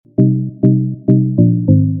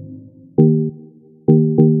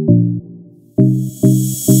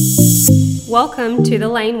Welcome to The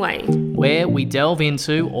Laneway, where we delve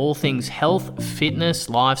into all things health, fitness,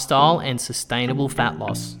 lifestyle, and sustainable fat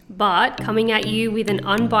loss. but coming at you with an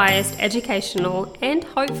unbiased, educational, and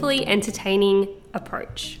hopefully entertaining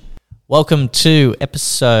approach. Welcome to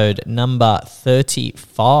episode number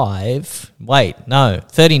 35. Wait, no,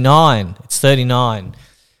 39. It's 39.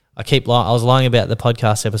 I was lying about the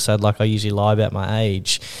podcast episode like I usually lie about my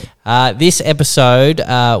age. This episode,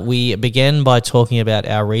 we began by talking about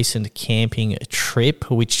our recent camping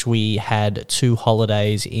trip, which we had 2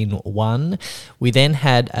 holidays in one. We then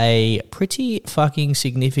had a pretty fucking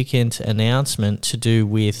significant announcement to do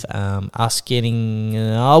with us getting...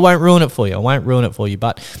 I won't ruin it for you,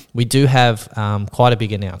 but we do have quite a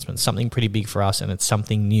big announcement, something pretty big for us, and it's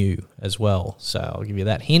something new as well. So I'll give you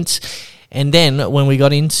that hint. And then when we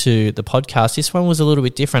got into the podcast, this one was a little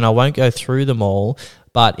bit different. I won't go through them all,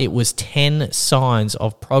 but it was 10 signs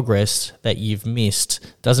of progress that you've missed.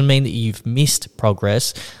 Doesn't mean that you've missed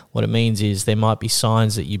progress. What it means is there might be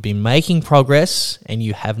signs that you've been making progress and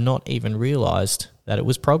you have not even realised that it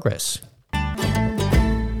was progress.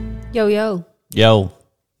 Yo. Yo.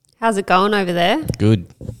 How's it going over there? Good.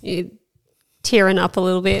 You tearing up a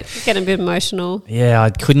little bit, getting a bit emotional. Yeah,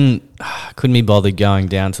 I couldn't be bothered going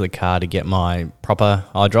down to the car to get my proper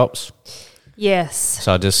eye drops. Yes.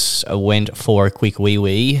 So I just went for a quick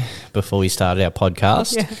wee before we started our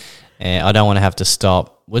podcast. Yeah. And I don't want to have to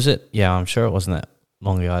stop. Was it? Yeah, I'm sure it wasn't that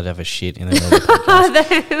long ago I'd have a shit in the middle of the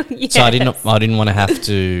podcast. Yes. So I didn't want to have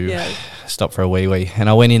to stop for a wee. And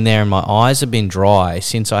I went in there and my eyes have been dry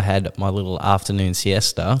since I had my little afternoon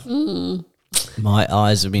siesta. My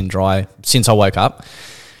eyes have been dry since I woke up,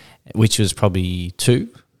 which was probably 2.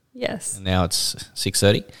 Yes. And now it's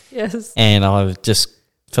 6:30. Yes. And I've just,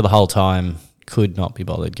 for the whole time, could not be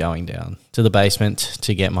bothered going down to the basement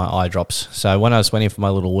to get my eye drops. So when I was waiting for my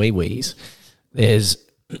little wee-wees, there's,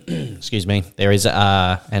 there is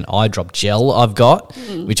an eye drop gel I've got,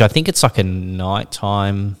 which I think it's like a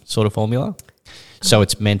nighttime sort of formula. So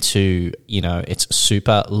it's meant to, it's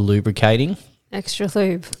super lubricating. Extra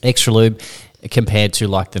lube compared to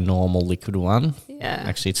like the normal liquid one. Yeah.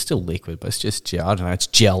 Actually, it's still liquid, but it's just gel. I don't know, it's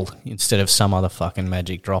gel instead of some other fucking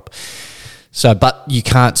magic drop. So, but you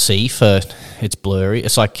can't see it's blurry.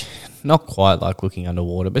 It's like not quite like looking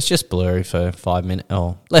underwater, but it's just blurry for 5 minutes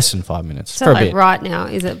or less than 5 minutes. So for a like bit. right now,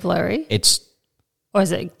 is it blurry? Or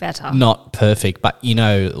is it better? Not perfect, but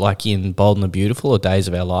like in Bold and the Beautiful or Days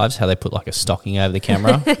of Our Lives, how they put like a stocking over the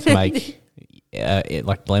camera to make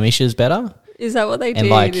like blemishes better. Is that what they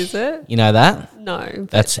did, is it? You know that? No.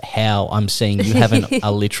 That's how I'm seeing you have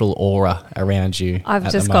a literal aura around you.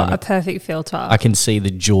 I've just got a perfect filter. I can see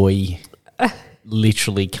the joy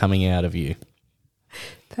literally coming out of you.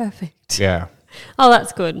 Perfect. Yeah. Oh,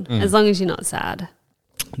 that's good. As long as you're not sad.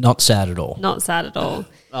 Not sad at all. Not sad at all.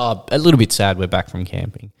 Oh, a little bit sad we're back from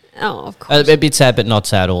camping. Oh, of course. A bit sad but not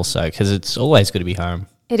sad also because it's always good to be home.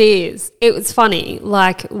 It is. It was funny.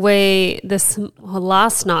 Like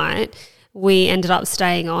last night we ended up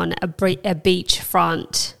staying on a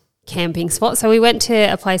beachfront camping spot. So we went to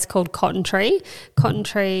a place called Cotton Tree. Cotton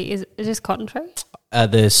Tree, is it just Cotton Tree?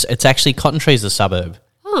 It's actually Cotton Tree is the suburb.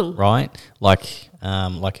 Oh. Right? Like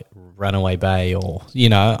Runaway Bay or,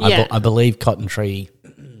 I believe Cotton Tree,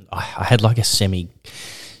 I had like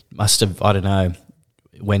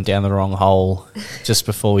went down the wrong hole just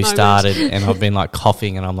before we started and I've been like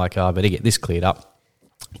coughing and I'm like, I better get this cleared up.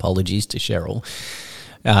 Apologies to Cheryl.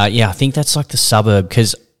 I think that's like the suburb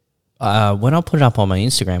because when I put it up on my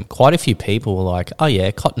Instagram, quite a few people were like, oh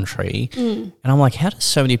yeah, Cotton Tree. And I'm like, how do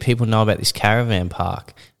so many people know about this caravan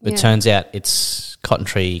park? But it turns out it's Cotton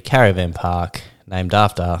Tree Caravan Park named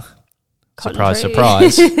after, surprise,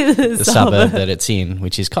 the suburb that it's in,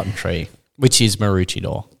 which is Cotton Tree, which is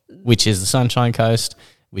Maroochydore, which is the Sunshine Coast,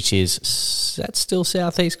 which is, that's still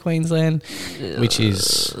southeast Queensland, which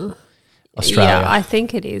is... Australia. Yeah, I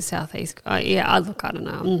think it is southeast. I don't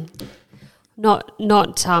know. I'm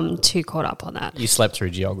not too caught up on that. You slept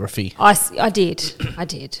through geography. I did,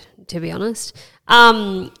 to be honest.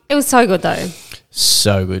 It was so good though.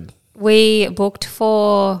 So good. We booked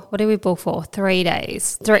for, what did we book for? 3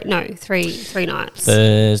 days. Three nights.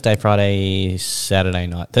 Thursday, Friday, Saturday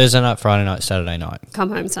night. Thursday night, Friday night, Saturday night.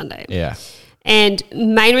 Come home Sunday. Yeah. And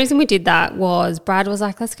main reason we did that was Brad was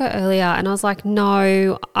like, let's go earlier. And I was like,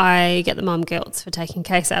 no, I get the mum guilt for taking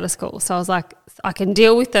Case out of school. So I was like, I can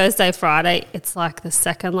deal with Thursday, Friday. It's like the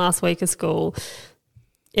second last week of school.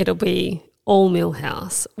 It'll be all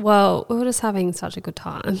Millhouse. Well, we were just having such a good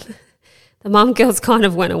time. The mum guilt kind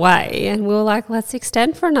of went away and we were like, let's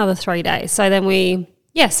extend for another 3 days. So then we,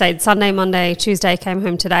 stayed Sunday, Monday, Tuesday, came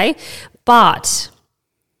home today. But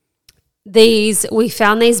we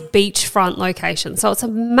found these beachfront locations. So it's a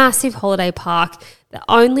massive holiday park. The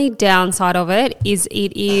only downside of it is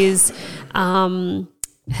it's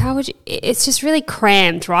just really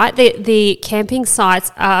cramped, right? The camping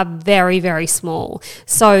sites are very, very small.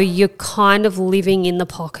 So you're kind of living in the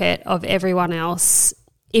pocket of everyone else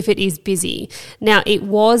if it is busy. Now, it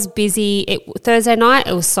was busy. Thursday night,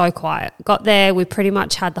 it was so quiet. Got there, we pretty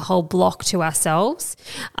much had the whole block to ourselves.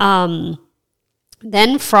 Then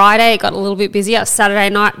Friday, it got a little bit busier. Saturday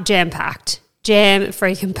night, jam-packed. Jam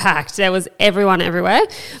freaking packed. There was everyone everywhere.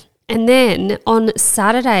 And then on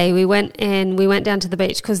Saturday, we went down to the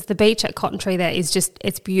beach because the beach at Cotton Tree there is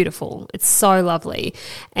it's beautiful. It's so lovely.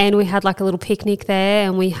 And we had like a little picnic there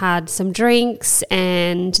and we had some drinks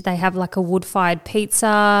and they have like a wood-fired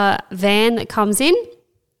pizza van that comes in.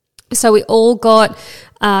 So we all got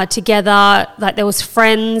together, like there was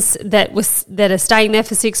friends that are staying there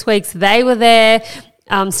for 6 weeks. They were there,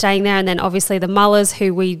 staying there. And then obviously the Mullers,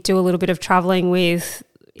 who we do a little bit of traveling with,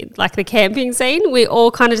 like the camping scene, we all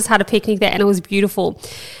kind of just had a picnic there and it was beautiful.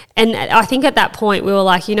 And I think at that point we were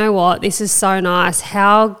like, you know what, this is so nice.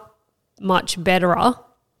 How much better, I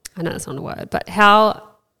know that's not a word, but how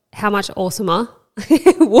much awesomer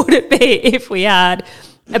would it be if we had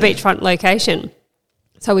a beachfront location?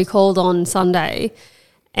 So we called on Sunday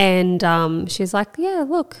and she's like, yeah,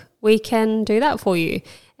 look, we can do that for you.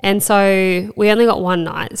 And so we only got one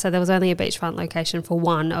night. So there was only a beachfront location for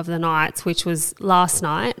one of the nights, which was last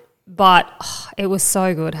night. But it was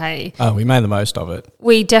so good, hey. Oh, we made the most of it.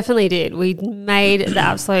 We definitely did. We made the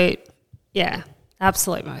absolute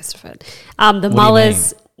most of it.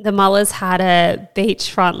 The Mullers had a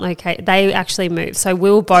beachfront location. They actually moved. So we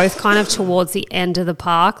were both kind of towards the end of the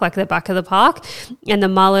park, like the back of the park. And the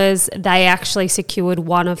Mullers, they actually secured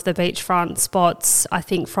one of the beachfront spots, I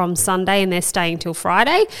think, from Sunday, and they're staying till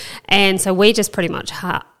Friday. And so we just pretty much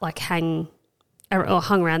hung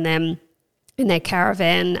around them in their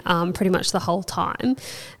caravan pretty much the whole time.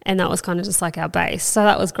 And that was kind of just like our base. So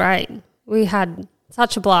that was great. We had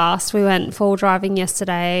such a blast. We went full driving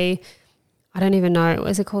yesterday. I don't even know.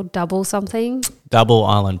 Is it called Double something? Double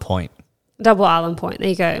Island Point. Double Island Point. There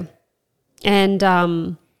you go. And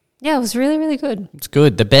it was really, really good. It's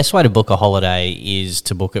good. The best way to book a holiday is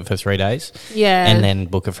to book it for 3 days. Yeah. And then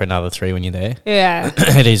book it for another 3 when you're there. Yeah.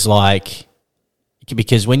 It is like,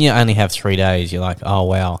 because when you only have 3 days, you're like, oh,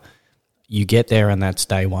 wow. You get there and that's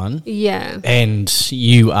day one. Yeah. And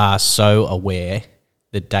you are so aware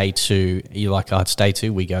that day 2, you're like, oh, it's day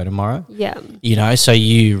 2, we go tomorrow. Yeah. You know, so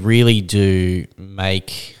you really do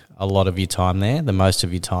make a lot of your time there, the most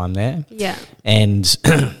of your time there. Yeah. And,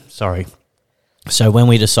 sorry. So when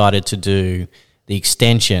we decided to do the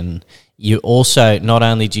extension, you also, not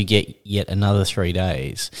only do you get yet another 3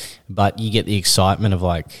 days, but you get the excitement of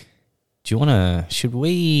like, should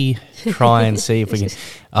we try and see if we can,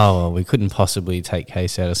 well, we couldn't possibly take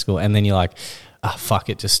Case out of school. And then you're like, fuck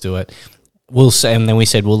it, just do it. And then we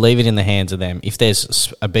said, we'll leave it in the hands of them. If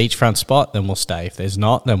there's a beachfront spot, then we'll stay. If there's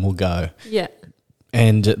not, then we'll go. Yeah.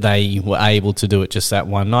 And they were able to do it just that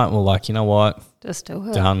one night. We're like, you know what? Just do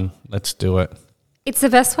it. Done. Let's do it. It's the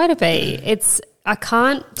best way to be. I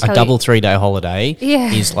can't tell a double 3-day holiday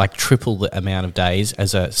Yeah. is like triple the amount of days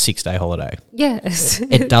as a 6-day holiday. Yes.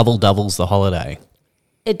 It doubles the holiday.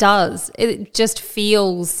 It does. It just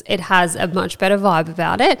feels, it has a much better vibe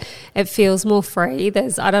about it. It feels more free. I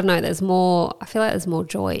feel like there's more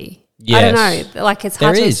joy. Yes. I don't know. Like it's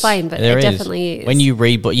hard to explain, but it definitely is. When you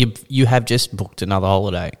rebook, you have just booked another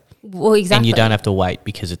holiday. Well, exactly. And you don't have to wait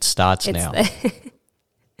because it starts now.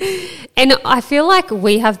 And I feel like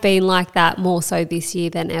we have been like that more so this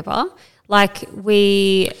year than ever. Like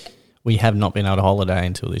we have not been on a holiday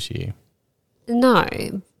until this year. No,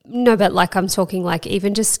 but like I'm talking like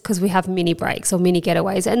even just because we have mini breaks or mini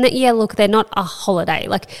getaways and look, they're not a holiday.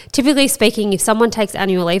 Like typically speaking, if someone takes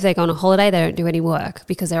annual leave, they go on a holiday, they don't do any work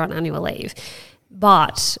because they're on annual leave.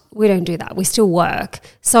 But we don't do that. We still work.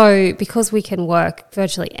 So because we can work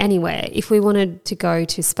virtually anywhere, if we wanted to go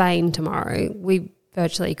to Spain tomorrow, we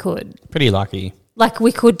virtually could. Pretty lucky. Like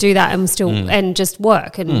we could do that and still and just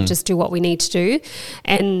work and just do what we need to do.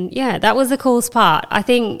 And yeah, that was the coolest part. I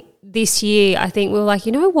think this year, we were like,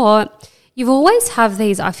 you know what? You've always have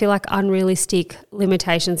these, I feel like, unrealistic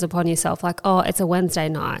limitations upon yourself. Like, oh, it's a Wednesday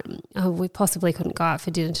night. Oh, we possibly couldn't go out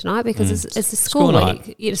for dinner tonight because it's a school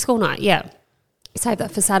week. Night. School night, yeah. Save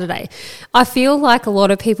that for Saturday. I feel like a lot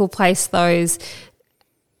of people place those,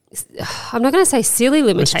 I'm not going to say silly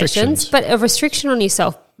limitations, but a restriction on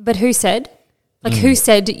yourself. But who said? Like who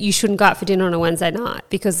said you shouldn't go out for dinner on a Wednesday night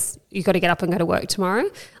because you got to get up and go to work tomorrow?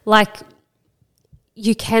 Like,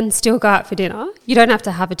 you can still go out for dinner. You don't have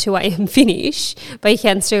to have a 2 a.m. finish, but you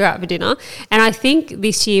can still go out for dinner. And I think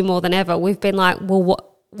this year more than ever, we've been like,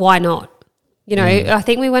 well, why not? You know, I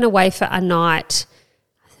think we went away for a night.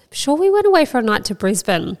 I'm sure we went away for a night to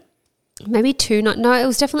Brisbane. Maybe 2 nights. No, it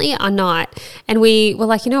was definitely a night. And we were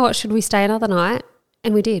like, you know what, should we stay another night?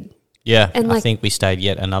 And we did. Yeah, And I like- think we stayed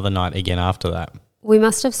yet another night again after that. We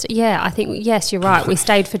must have, I think, yes, you're right. We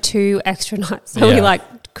stayed for 2 extra nights. So we Yeah. like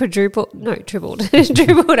tripled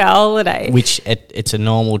tripled our holiday. Which it's a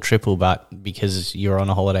normal triple, but because you're on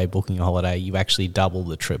a holiday, booking a holiday, you actually double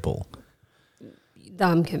the triple.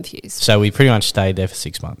 I'm confused. So we pretty much stayed there for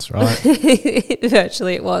 6 months, right?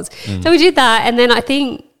 Virtually it was. So we did that. And then I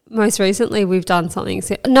think most recently we've done something.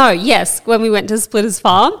 When we went to Splitters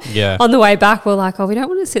Farm. Yeah. On the way back, we're like, we don't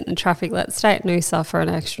want to sit in the traffic. Let's stay at Noosa for an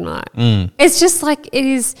extra night. It's just like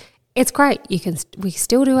it's great. We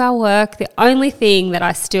still do our work. The only thing that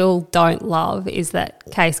I still don't love is that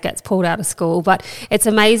Case gets pulled out of school. But it's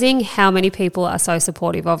amazing how many people are so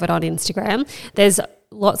supportive of it on Instagram. There's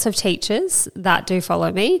lots of teachers that do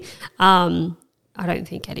follow me. I don't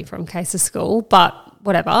think any from Case's school, but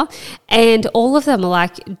whatever. And all of them are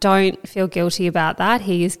like, don't feel guilty about that.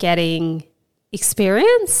 He is getting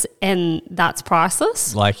experience and that's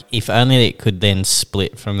priceless. Like, if only it could then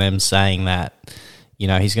split from them saying that, you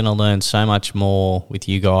know, he's going to learn so much more with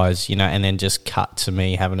you guys, you know, and then just cut to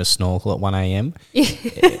me having a snorkel at 1 a.m.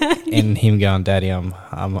 and him going, Daddy, I'm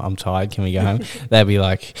tired. Can we go home? They'd be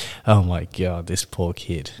like, oh my God, this poor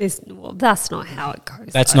kid. That's not how it goes.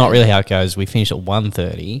 That's though. not really how it goes. We finished at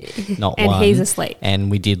 1:30, not And 1. he's asleep. And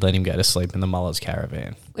we did let him go to sleep in the Mullers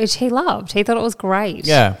caravan. Which he loved. He thought it was great.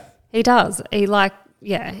 Yeah. He does. He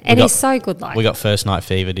and he's so good like. We got first night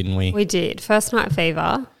fever, didn't we? We did. First night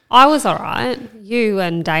fever. I was all right. You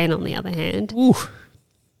and Dane, on the other hand, Ooh.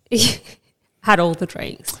 had all the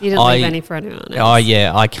drinks. You didn't leave any for anyone else. Oh,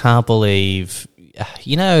 yeah. I can't believe,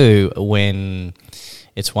 you know, when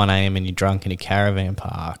it's 1 a.m. and you're drunk in a caravan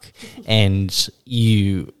park and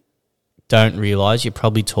you don't realise you're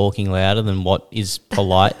probably talking louder than what is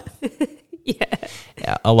polite. Yeah.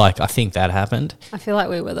 I think that happened. I feel like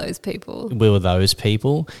we were those people. We were those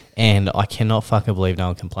people, and I cannot fucking believe no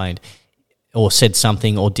one complained or said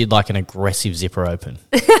something or did like an aggressive zipper open.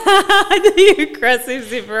 The aggressive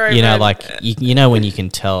zipper open. You know, like, you know when you can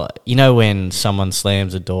tell, you know when someone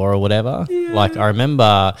slams a door or whatever? Yeah. Like, I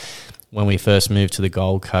remember when we first moved to the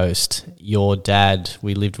Gold Coast, we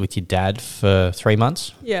lived with your dad for 3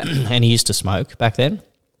 months. Yeah. And he used to smoke back then.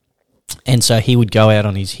 And so he would go out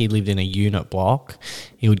he lived in a unit block.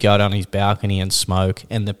 He would go out on his balcony and smoke,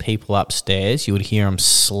 and the people upstairs, you would hear them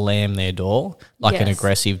slam their door, like an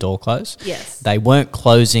aggressive door close. Yes. They weren't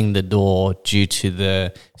closing the door due to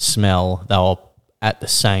the smell. They were at the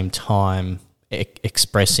same time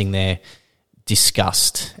expressing their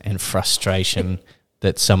disgust and frustration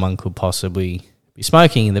that someone could possibly be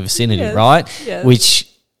smoking in the vicinity, right? Yes. Which,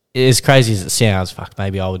 as crazy as it sounds, fuck,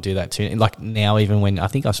 maybe I would do that too. Like now, even when I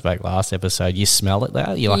think I spoke last episode, you smell it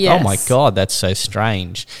now. You're like, oh my God, that's so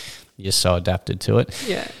strange. You're so adapted to it.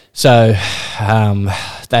 Yeah. So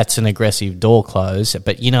that's an aggressive door close,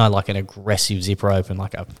 but you know, like an aggressive zipper open,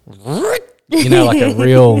 like a, you know, like a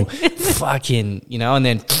real fucking, you know, and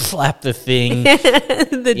then flap the thing.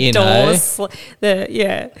 The doors,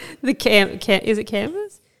 is it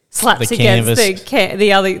canvas? Slaps The against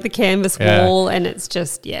canvas. the canvas wall, and it's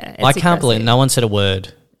just it's I can't believe no one said a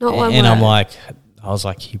word. Not one and word. I was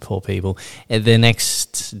like, you poor people. And the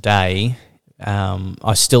next day,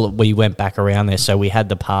 we went back around there. So we had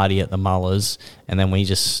the party at the Mullers, and then we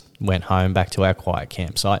just went home back to our quiet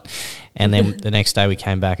campsite. And then the next day we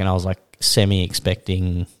came back, and I was like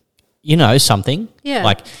semi-expecting, you know, something. Yeah.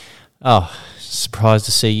 Like, oh, surprised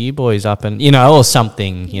to see you boys up and, you know, or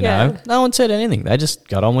something, you know. No one said anything. They just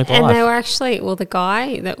got on with life. And they were actually, the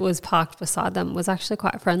guy that was parked beside them was actually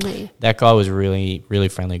quite friendly. That guy was a really, really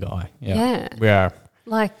friendly guy. Yeah.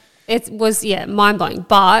 Like, it was, mind-blowing.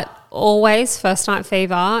 But always first night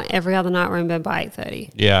fever, every other night we're in bed by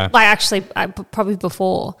 8:30. Yeah. Like, actually, probably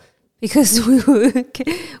before, because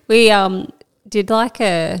we did like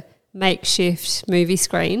a makeshift movie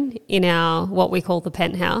screen in our, what we call the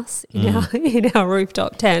penthouse, in our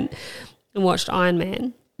rooftop tent, and watched Iron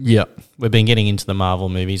Man. Yeah, we've been getting into the Marvel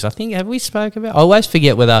movies. I think, have we spoke about? I always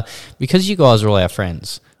forget whether, because you guys are all our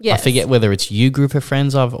friends, I forget whether it's you group of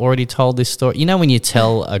friends. I've already told this story. You know when you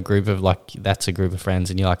tell a group of, like, that's a group of friends,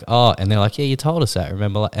 and you're like, oh, and they're like, yeah, you told us that,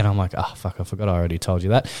 remember? And I'm like, oh, fuck, I forgot I already told you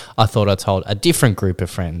that. I thought I told a different group of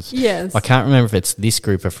friends. Yes. I can't remember if it's this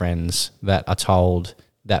group of friends that I told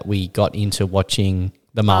that we got into watching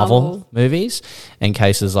the Marvel Marvel. movies. And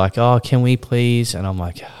Casey's like, oh, can we please? And I'm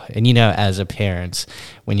like, and you know, as a parent,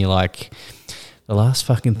 when you're like, the last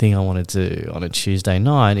fucking thing I want to do on a Tuesday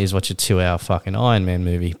night is watch a 2-hour fucking Iron Man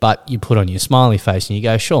movie. But you put on your smiley face and you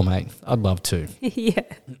go, sure, mate, I'd love to. Yeah.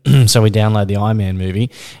 So we download the Iron Man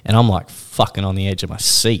movie and I'm like fucking on the edge of my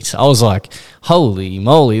seat. I was like, holy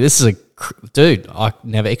moly, this is dude, I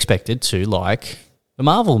never expected to like the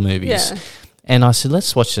Marvel movies. Yeah. And I said,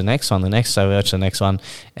 let's watch the next one. The next day we watch the next one.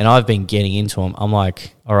 And I've been getting into them. I'm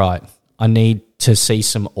like, all right, I need to see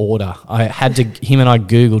some order. I had to, him and I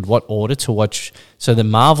Googled what order to watch. So the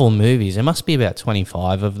Marvel movies, there must be about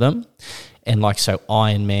 25 of them. And like, so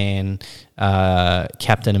Iron Man,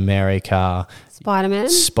 Captain America,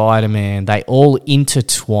 Spider-Man, they all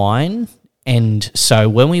intertwine. And so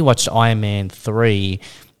when we watched Iron Man 3,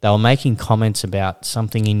 they were making comments about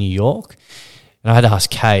something in New York. And I had to ask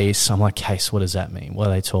Case, I'm like, Case, what does that mean? What are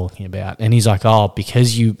they talking about? And he's like, oh,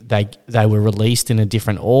 because they were released in a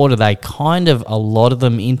different order, they kind of, a lot of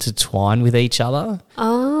them intertwine with each other.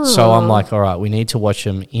 Oh. So I'm like, all right, we need to watch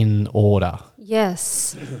them in order.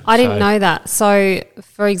 Yes. I didn't know that. So,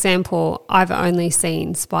 for example, I've only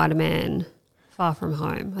seen Spider-Man Far From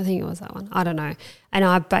Home. I think it was that one. I don't know. And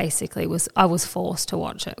I basically was forced to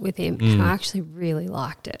watch it with him. And I actually really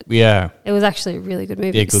liked it. Yeah. It was actually a really good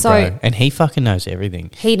movie. Yeah, good bro. And he fucking knows everything.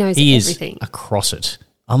 He knows everything. Is across it.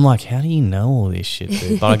 I'm like, how do you know all this shit,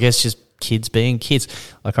 dude? But I guess just kids being kids.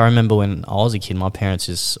 Like I remember when I was a kid, my parents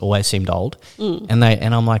just always seemed old. And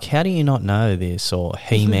I'm like, how do you not know this or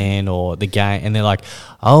He-Man or the game? And they're like,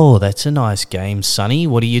 oh, that's a nice game, Sonny.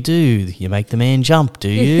 What do? You make the man jump, do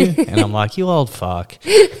you? And I'm like, you old fuck.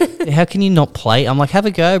 How can you not play? I'm like, have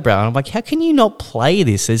a go, bro. And I'm like, how can you not play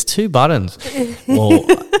this? There's 2 buttons. Well,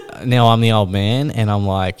 now I'm the old man and I'm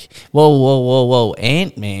like, whoa,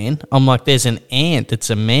 Ant-Man. I'm like, there's an ant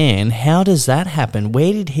that's a man. How does that happen?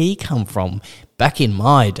 Where did he come from? Back in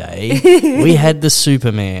my day, we had the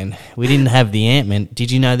Superman. We didn't have the Ant-Man.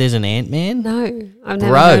 Did you know there's an Ant-Man? No, I've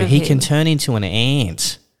never heard Bro, of he him. can turn into an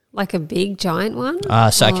ant. Like a big giant one?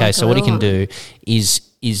 So what he can do is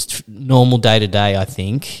normal day to day, I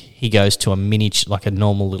think, he goes to a miniature, like a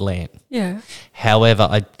normal little ant. Yeah. However,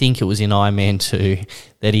 I think it was in Iron Man 2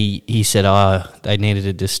 that he said, they needed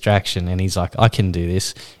a distraction. And he's like, I can do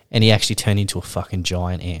this. And he actually turned into a fucking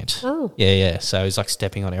giant ant. Oh. Yeah. So he's like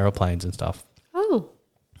stepping on aeroplanes and stuff. Oh,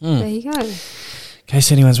 there you go. In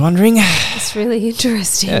case anyone's wondering. That's really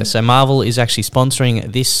interesting. Yeah, so Marvel is actually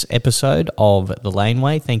sponsoring this episode of The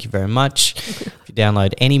Laneway. Thank you very much. If you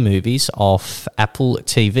download any movies off Apple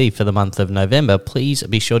TV for the month of November, please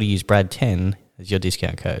be sure to use Brad10 as your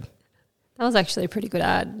discount code. That was actually a pretty good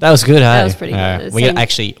ad. That was good, hey? That was pretty good.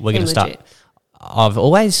 We're going to start. Legit. I've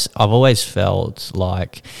always felt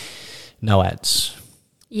like no ads.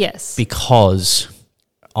 Yes. Because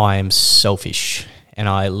I am selfish and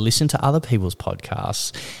I listen to other people's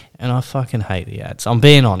podcasts and I fucking hate the ads. I'm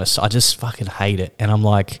being honest. I just fucking hate it. And I'm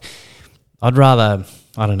like, I'd rather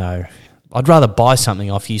buy something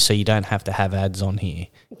off you so you don't have to have ads on here.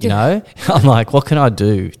 You know? I'm like, what can I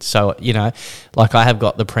do? So, like I have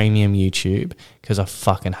got the premium YouTube because I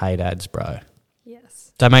fucking hate ads, bro. Yes.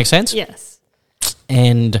 Does that make sense? Yes.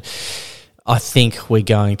 And I think we're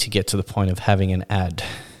going to get to the point of having an ad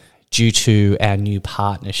due to our new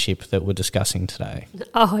partnership that we're discussing today.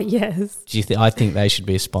 Oh, yes. I think they should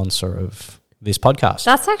be a sponsor of this podcast.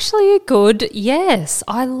 That's actually a good, yes.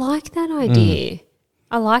 I like that idea.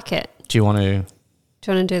 I like it. Do you want to?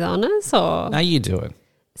 Do you want to do the honours or? No, you do it.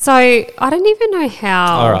 So I don't even know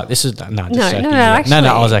how. All right, this is joking. actually.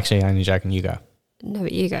 No, I was actually only joking. You go. No,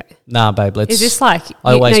 but you go. Nah, babe, let's. Is this like,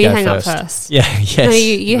 I always you go hang first. up first? Yeah, yes. No,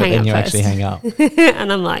 you hang then up you first. actually hang up.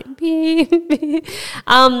 And I'm like, beep.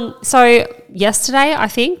 So yesterday, I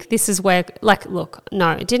think this is where, look,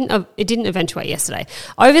 no, it didn't eventuate yesterday.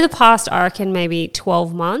 Over the past, I reckon maybe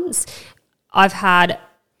 12 months, I've had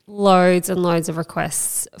loads and loads of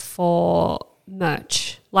requests for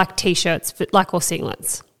merch, like t-shirts, or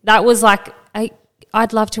singlets. That was like,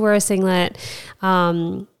 I'd love to wear a singlet.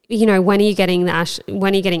 When are you getting Ash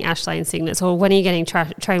Lane singlets, or when are you getting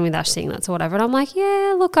Train with Ash singlets or whatever? And I'm like,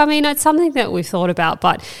 yeah, look, I mean, it's something that we've thought about,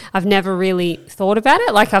 but I've never really thought about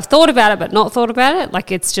it. Like I've thought about it, but not thought about it.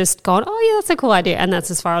 Like it's just gone, oh yeah, that's a cool idea. And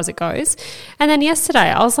that's as far as it goes. And then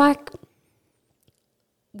yesterday I was like,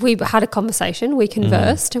 we had a conversation, we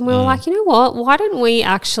conversed and we were like, you know what, why don't we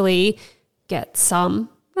actually get some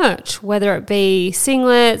merch, whether it be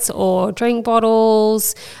singlets or drink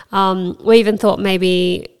bottles. We even thought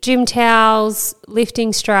maybe gym towels,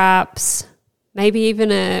 lifting straps, maybe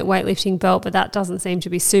even a weightlifting belt, but that doesn't seem to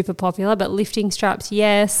be super popular. But lifting straps,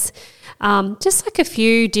 yes. Just like a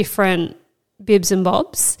few different bibs and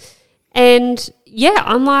bobs. And yeah,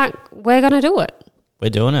 I'm like, we're going to do it. We're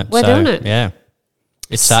doing it. We're doing it. Yeah.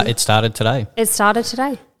 It started today. It started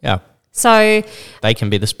today. Yeah. So They can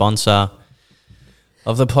be the sponsor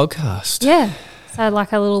of the podcast. yeah. So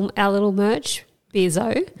like our little merch,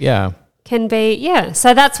 Beerzo, Yeah. can be, yeah.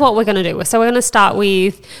 So that's what we're going to do. So we're going to start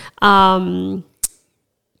with trading.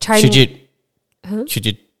 Should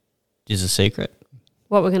you, is a secret?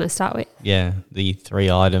 What we're going to start with? Yeah. The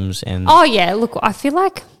 3 items and Oh, yeah. Look, I feel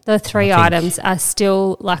like the 3 I think- items are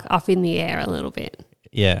still like up in the air a little bit.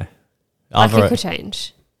 yeah. Like I've it could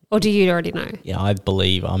change. Or do you already know? Yeah, I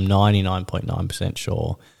believe I'm 99.9%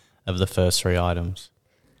 sure of the first 3 items.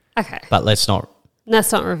 Okay. But let's not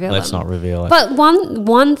reveal reveal it. But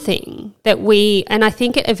one thing that and I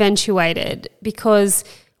think it eventuated because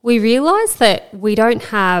we realised that we don't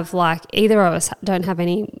have, like, either of us don't have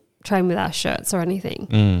any Train With Us shirts or anything.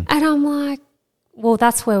 And I'm like, well,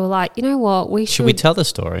 that's where we're like, you know what, Should we tell the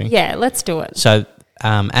story? Yeah, let's do it. So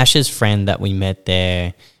Ash's friend that we met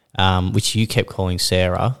there, which you kept calling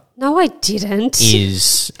Sarah, No, I didn't.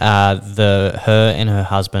 is her and her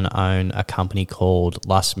husband own a company called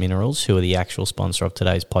Lust Minerals, who are the actual sponsor of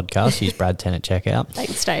today's podcast. Use Brad 10 at checkout.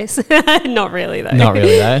 Thanks, Stace. Not really, though. Not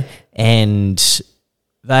really though. And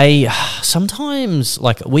they sometimes,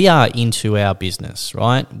 like, we are into our business,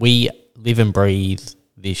 right? We live and breathe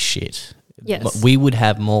this shit. Yes. We would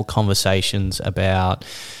have more conversations about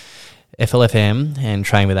FLFM and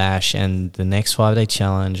Train with Ash and the next 5-day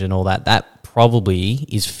challenge and all that. That probably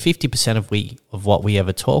is 50% of what we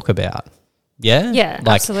ever talk about. Yeah? Yeah,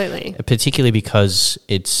 absolutely. Particularly because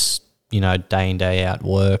it's, day in, day out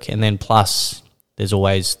work. And then plus there's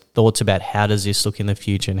always thoughts about how does this look in the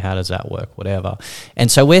future and how does that work, whatever.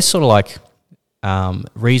 And so we're sort of like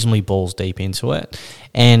reasonably balls deep into it.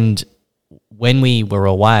 And when we were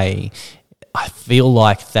away, I feel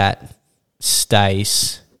like that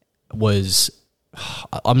Stace was,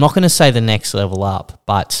 I'm not going to say the next level up,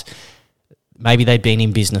 but maybe they'd been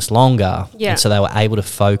in business longer. Yeah. And so they were able to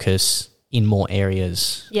focus in more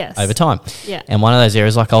areas over time. Yeah. And one of those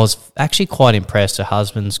areas, like, I was actually quite impressed. Her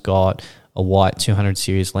husband's got a white 200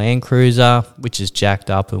 series Land Cruiser, which is jacked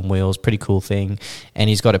up in wheels, pretty cool thing. And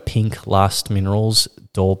he's got a pink Lust Minerals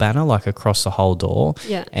door banner, like, across the whole door.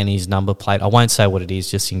 Yeah. And his number plate, I won't say what it is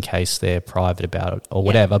just in case they're private about it or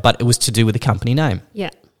whatever, but it was to do with the company name.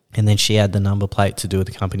 Yeah. And then she had the number plate to do with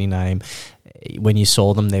the company name. When you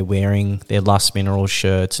saw them, they're wearing their Lust Minerals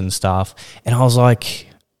shirts and stuff. And I was like,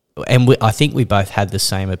 I think we both had the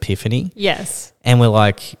same epiphany. Yes. And we're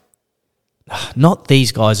like, not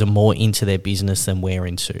these guys are more into their business than we're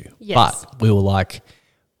into. Yes. But we were like,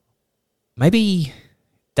 maybe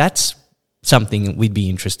that's something we'd be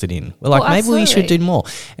interested in. We're like, maybe we should do more.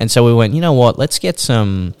 And so we went, you know what, let's get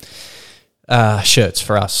some shirts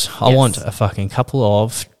for us. I Yes. want a fucking couple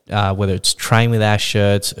of, whether it's Train With Ash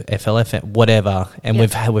shirts, FLF, whatever. And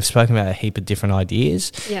we've spoken about a heap of different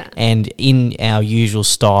ideas. Yeah. And in our usual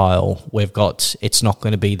style, we've got, it's not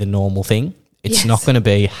going to be the normal thing. It's Yes. not going to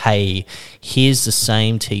be, hey, here's the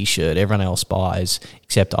same T-shirt everyone else buys,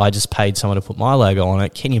 except I just paid someone to put my logo on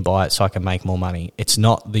it. Can you buy it so I can make more money? It's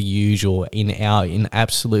not the usual in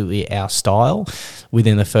absolutely our style.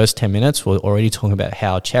 Within the first 10 minutes, we're already talking about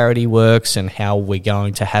how charity works and how we're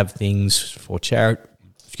going to have things for charity,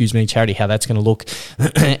 how that's going to look.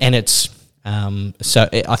 And it's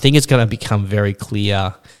I think it's going to become very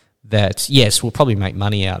clear that, yes, we'll probably make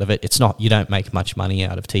money out of it. It's not, you don't make much money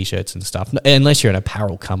out of T-shirts and stuff, unless you're an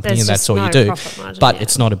apparel company. There's and that's just all no you do. profit margin, But yeah.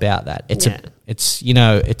 it's not about that. It's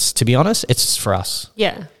it's to be honest, it's for us.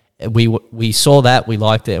 Yeah. We saw that, we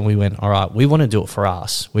liked it, and we went, all right, we want to do it for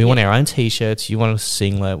us. We want our own T-shirts. You want a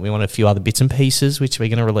singlet. We want a few other bits and pieces, which we're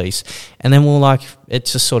going to release. And then we're like, it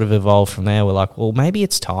just sort of evolved from there. We're like, well, maybe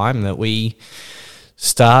it's time that we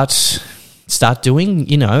start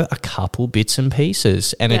doing, a couple bits and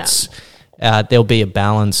pieces. And it's there'll be a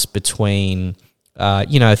balance between,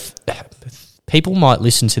 people might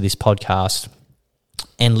listen to this podcast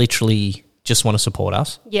and literally just want to support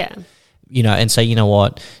us. Yeah. And say, you know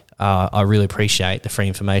what, I really appreciate the free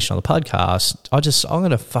information on the podcast. I'm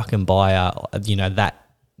going to fucking buy that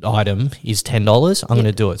item is $10. I'm going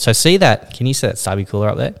to do it. So see that, can you see that stubby cooler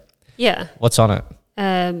up there? Yeah. What's on it?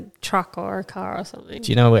 Truck or a car or something.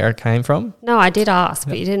 Do you know where it came from? No, I did ask,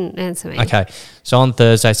 but you didn't answer me. Okay. So on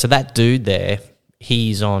Thursday, so that dude there,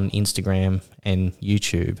 he's on Instagram and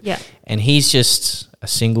YouTube. Yeah. And he's just a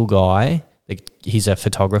single guy. He's a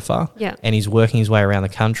photographer. Yeah. And he's working his way around the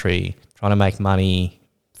country trying to make money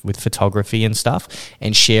with photography and stuff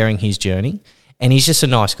and sharing his journey. And he's just a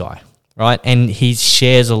nice guy, right? And he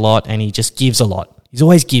shares a lot and he just gives a lot. He's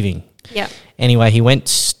always giving. Yeah. Anyway, he went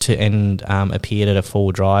to and appeared at a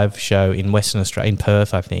 4 drive show in Western Australia, in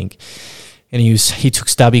Perth, I think. And he took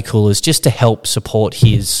stubby coolers just to help support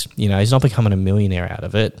his, he's not becoming a millionaire out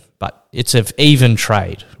of it, but it's an even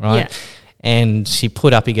trade, right? Yeah. And he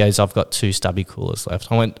goes, I've got 2 stubby coolers left.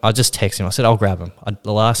 I just texted him. I said, I'll grab them.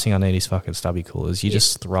 The last thing I need is fucking stubby coolers. You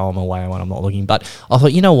just throw them away when I'm not looking. But I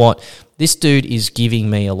thought, you know what? This dude is giving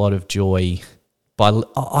me a lot of joy.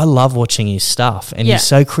 I love watching his stuff. And he's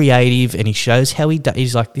so creative, and he shows how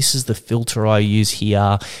he's like, this is the filter I use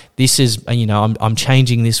here. This is, I'm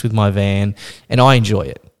changing this with my van, and I enjoy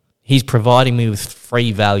it. He's providing me with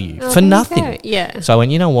free value for nothing. Yeah. So I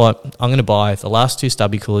went, you know what? I'm going to buy the last 2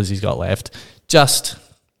 stubby coolers he's got left just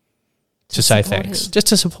to say thanks. Just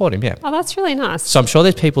to support him, yeah. Oh, that's really nice. So I'm sure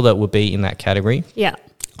there's people that will be in that category. Yeah.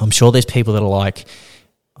 I'm sure there's people that are like,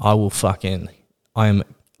 love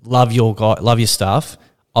your stuff.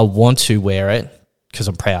 I want to wear it because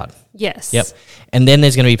I'm proud. Yes. Yep. And then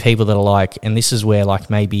there's going to be people that are like, and this is where like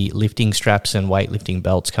maybe lifting straps and weightlifting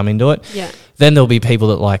belts come into it. Yeah. Then there'll be people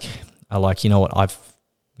that are like, you know what, I've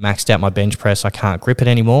maxed out my bench press. I can't grip it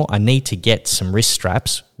anymore. I need to get some wrist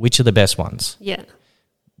straps. Which are the best ones? Yeah.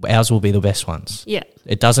 Ours will be the best ones. Yeah.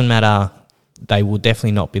 It doesn't matter. They will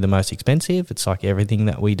definitely not be the most expensive. It's like everything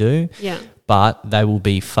that we do. Yeah. But they will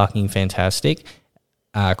be fucking fantastic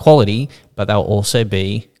quality, but they'll also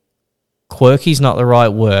be quirky's not the right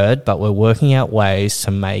word, but we're working out ways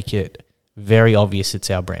to make it very obvious it's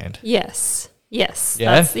our brand. Yes. Yes.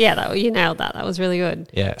 Yeah? You nailed that. That was really good.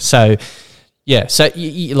 Yeah. So,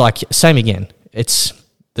 you like, same again. It's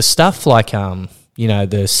the stuff like, the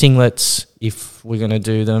singlets, if we're going to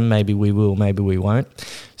do them, maybe we will, maybe we won't.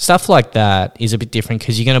 Stuff like that is a bit different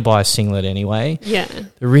because you're going to buy a singlet anyway. Yeah.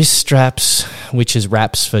 The wrist straps, which is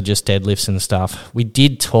wraps for just deadlifts and stuff, we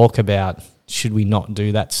did talk about should we not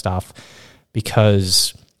do that stuff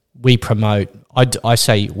because we promote, I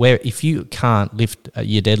say, if you can't lift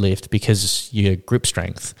your deadlift because your grip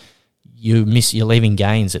strength, you're leaving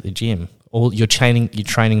gains at the gym. Or you're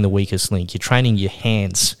training the weakest link. You're training your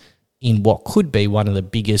hands in what could be one of the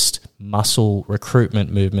biggest muscle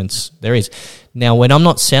recruitment movements there is. Now, when I'm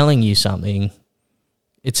not selling you something,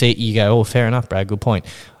 you go, oh, fair enough, Brad, good point.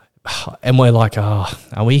 And we're like, are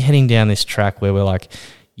we heading down this track where we're like,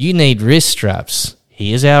 you need wrist straps.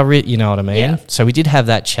 Here's our wrist, you know what I mean? Yeah. So we did have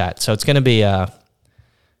that chat. So it's going to be a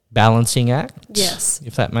balancing act. Yes.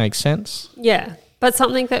 If that makes sense. Yeah. But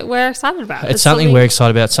something that we're excited about. It's something we're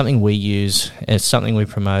excited about, something we use. It's something we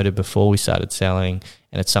promoted before we started selling,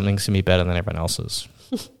 and it's something that's going to be better than everyone else's.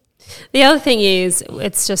 The other thing is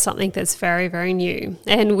it's just something that's very, very new,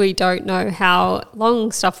 and we don't know how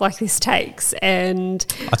long stuff like this takes and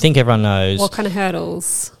I think everyone knows. what kind of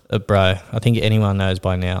hurdles. Bro, I think anyone knows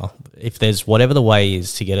by now. If there's whatever the way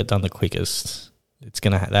is to get it done the quickest,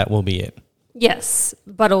 that will be it. Yes,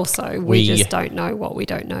 but also we just don't know what we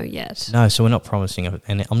don't know yet. No, so we're not promising,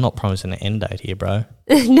 and I'm not promising an end date here, bro.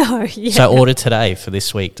 No, yeah. So order today for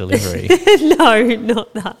this week delivery. No,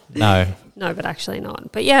 not that. No, but actually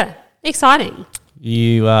not. But yeah, exciting.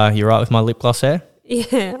 You right with my lip gloss there?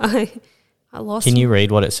 Yeah, I lost. Can you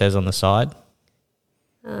read what it says on the side?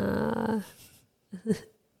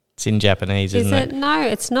 It's in Japanese, isn't it? No,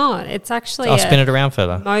 it's not. It's actually I'll spin it around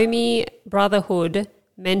further. Momi Brotherhood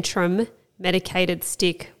Mentrum medicated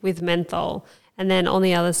stick with menthol. And then on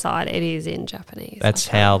the other side, it is in Japanese. That's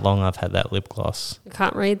how long I've had that lip gloss. I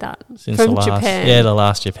can't read that. Since From the last, Japan. Yeah, the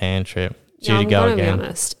last Japan trip. Due to go again. I'm going to be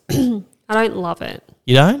honest. I don't love it.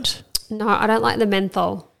 You don't? No, I don't like the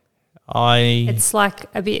menthol. It's like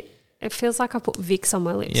a bit, it feels like I put Vicks on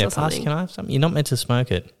my lips or something. Can I have something? You're not meant to smoke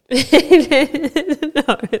it. No,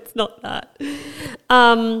 it's not that.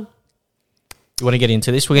 You want to get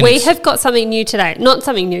into this? We have got something new today. Not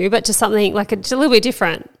something new, but just something like just a little bit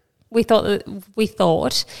different. We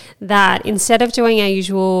thought that instead of doing our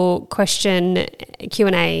usual question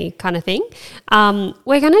Q&A kind of thing,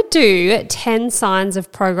 we're going to do 10 signs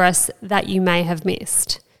of progress that you may have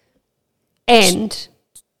missed. And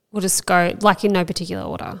we'll just go like in no particular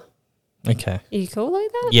order. Okay. Are you cool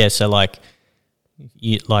like that? Yeah, so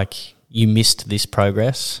you missed this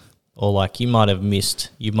progress, or like you might have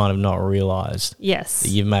not realised Yes. that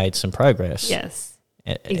you've made some progress. Yes.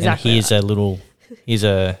 Exactly. And here's a little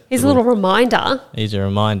reminder. Here's a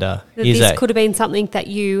reminder. That this could have been something that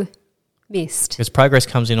you missed. Because progress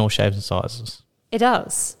comes in all shapes and sizes. It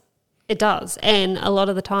does. It does. And a lot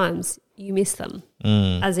of the times you miss them.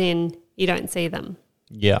 As in you don't see them.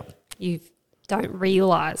 Yeah. You don't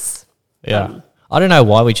realise. Yeah. I don't know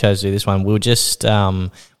why we chose to do this one. We'll just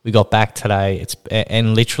we got back today.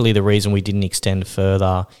 And literally the reason we didn't extend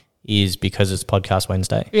further is because it's Podcast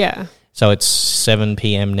Wednesday. Yeah. So it's 7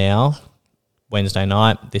 p.m. now, Wednesday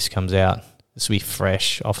night. This comes out. This will be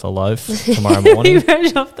fresh off the loaf tomorrow morning.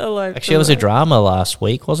 Fresh off the loaf. Actually, there was a drama last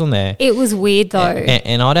week, wasn't there? It was weird though.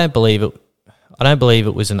 And I don't believe it. I don't believe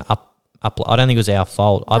it was an up. I don't think it was our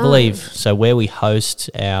fault. I believe so. Where we host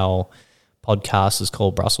our podcast is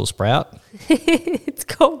called Brussels Sprout. It's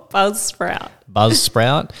called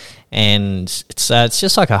Buzzsprout, and it's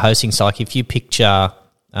just like a hosting site. Like if you picture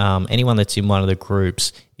anyone that's in one of the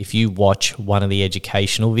groups, if you watch one of the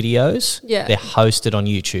educational videos, they're hosted on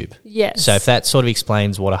YouTube. Yes. So if that sort of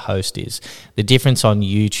explains what a host is, the difference on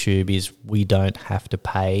YouTube is we don't have to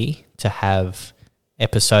pay to have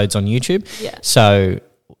episodes on YouTube. Yeah. So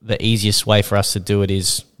the easiest way for us to do it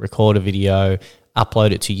is record a video, upload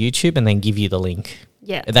it to YouTube, and then give you the link.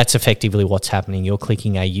 Yeah. That's effectively what's happening. You're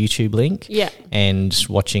clicking a YouTube link and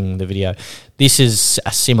watching the video. This is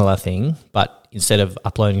a similar thing, but instead of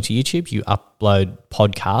uploading to YouTube, you upload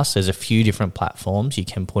podcasts. There's a few different platforms you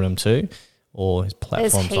can put them to, or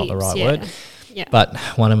platform's not the right word. Yeah. But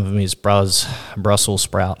one of them is Brussels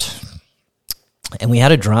Sprout. And we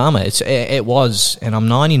had a drama. It was, and I'm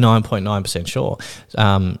 99.9% sure.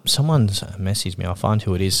 Someone's messaged me. I'll find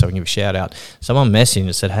who it is so I can give a shout out. Someone messaged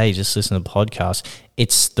and said, "Hey, just listen to the podcast.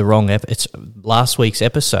 It's the wrong it's last week's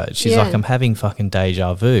episode." She's like, "I'm having fucking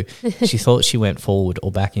deja vu." She thought she went forward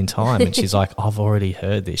or back in time, and she's like, "I've already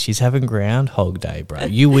heard this." She's having Groundhog Day, bro.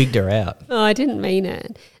 You wigged her out. Oh, I didn't mean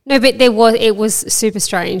it. No, but it was super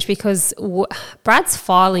strange because Brad's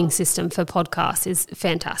filing system for podcasts is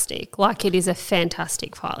fantastic. Like, it is a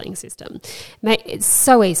fantastic filing system. Mate, it's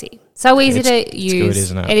so easy. So easy to use. It's good,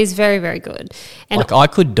 isn't it? It is very, very good. And like, I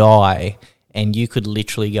could die and you could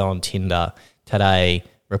literally go on Tinder today,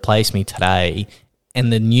 replace me today,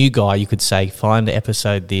 and the new guy, you could say, "Find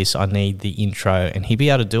episode this, I need the intro," and he'd be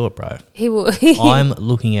able to do it, bro. He will. I'm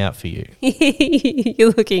looking out for you.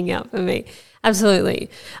 You're looking out for me. Absolutely.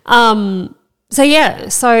 So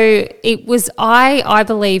it was, I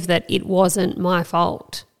believe that it wasn't my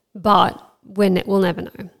fault, but we'll never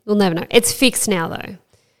know. We'll never know. It's fixed now though.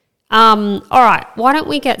 All right. Why don't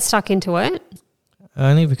we get stuck into it?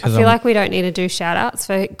 Only because I feel like we don't need to do shout outs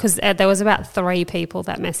because there was about 3 people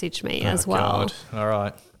that messaged me as well. God. All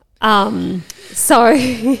right. So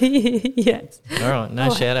yes. All right, no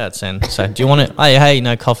shout outs then. So do you want to hey,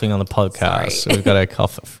 no coughing on the podcast. So we've got a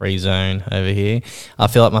cough free zone over here. I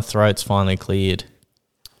feel like my throat's finally cleared.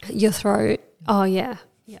 Your throat. Oh yeah.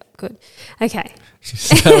 Yep, good. Okay.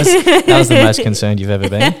 that was the most concerned you've ever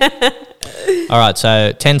been. All right,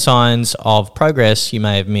 so 10 signs of progress you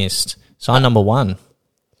may have missed. Sign number 1.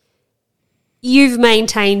 You've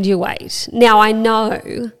maintained your weight. Now I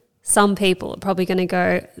know some people are probably going to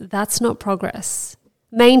go, "That's not progress.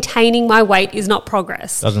 Maintaining my weight is not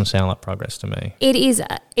progress." Doesn't sound like progress to me. It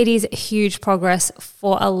is huge progress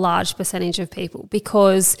for a large percentage of people,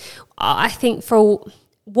 because I think for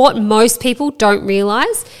what most people don't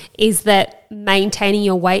realise is that maintaining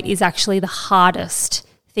your weight is actually the hardest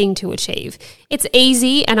thing to achieve. It's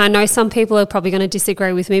easy, and I know some people are probably going to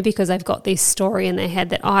disagree with me because they've got this story in their head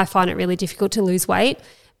that, I find it really difficult to lose weight.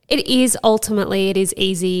 It is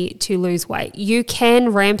easy to lose weight. You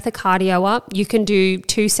can ramp the cardio up. You can do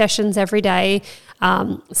 2 sessions every day,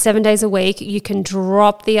 7 days a week. You can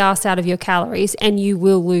drop the ass out of your calories and you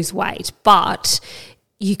will lose weight, but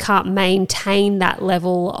you can't maintain that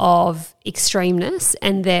level of extremeness,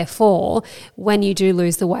 and therefore when you do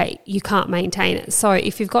lose the weight, you can't maintain it. So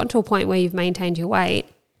if you've gotten to a point where you've maintained your weight,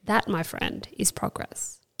 that, my friend, is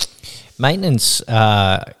progress. Maintenance,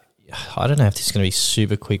 I don't know if this is going to be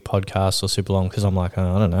super quick podcast or super long, because I'm like,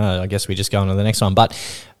 I don't know, I guess we just go on to the next one. But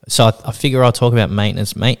so I figure I'll talk about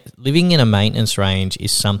maintenance. Living in a maintenance range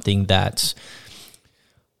is something that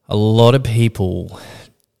a lot of people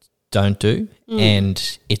don't do,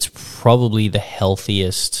 and it's probably the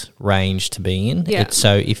healthiest range to be in. Yeah.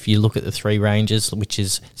 So if you look at the 3 ranges, which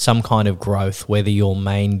is some kind of growth, whether you're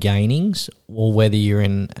main gainings or whether you're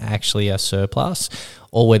in actually a surplus,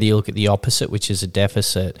 or whether you look at the opposite, which is a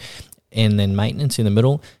deficit, and then maintenance in the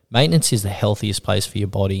middle. Maintenance is the healthiest place for your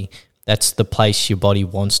body. That's the place your body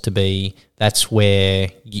wants to be. That's where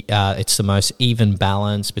it's the most even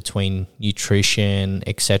balance between nutrition,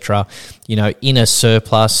 etc. You know, in a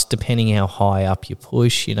surplus, depending how high up you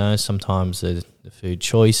push, you know, sometimes the food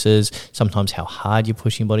choices, sometimes how hard you're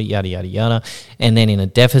pushing your body, yada, yada, yada. And then in a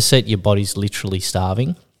deficit, your body's literally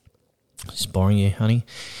starving. Just boring you, honey.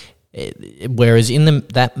 Whereas in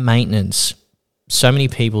that maintenance, so many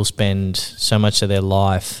people spend so much of their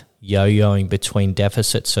life yo-yoing between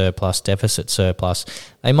deficit, surplus,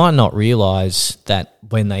 they might not realize that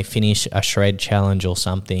when they finish a shred challenge or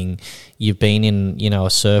something, you've been in, you know,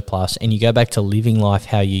 a surplus and you go back to living life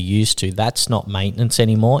how you used to. That's not maintenance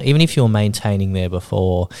anymore. Even if you're maintaining there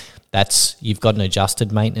before, you've got an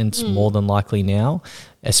adjusted maintenance more than likely now,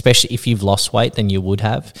 especially if you've lost weight than you would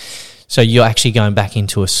have. So you're actually going back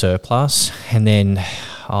into a surplus, and then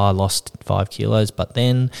I lost 5 kilos,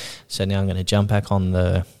 so now I'm going to jump back on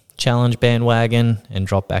the challenge bandwagon and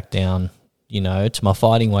drop back down, you know, to my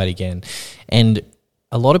fighting weight again. And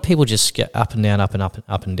a lot of people just get up and down, up and up and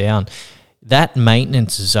up and down. That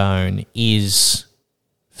maintenance zone is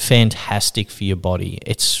fantastic for your body.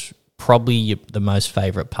 It's probably the most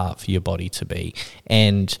favorite part for your body to be.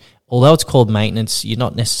 And although it's called maintenance, you're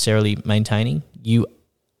not necessarily maintaining. You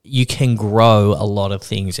can grow a lot of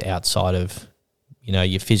things outside of, you know,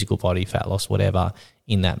 your physical body, fat loss, whatever,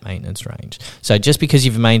 in that maintenance range. So just because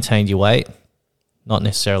you've maintained your weight, not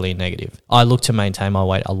necessarily a negative. I look to maintain my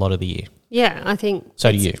weight a lot of the year. Yeah, I think.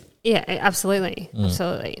 So do you. Yeah, absolutely.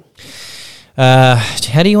 Absolutely.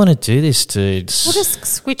 How do you want to do this, dude? We'll just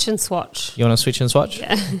switch and swatch. You want to switch and swatch?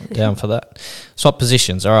 Yeah. Down for that. Swap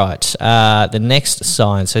positions. All right. The next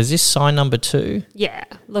sign. So is this sign number 2? Yeah.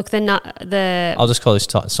 Look, the I'll just call this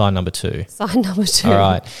sign number 2. sign number 2. All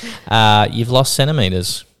right. You've lost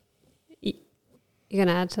centimetres. You're going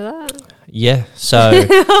to add to that? Yeah. So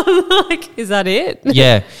I'm like, is that it?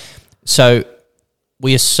 yeah. So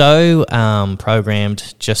we are so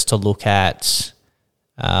programmed just to look at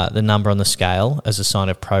the number on the scale as a sign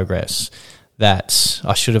of progress that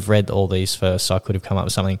I should have read all these first, so I could have come up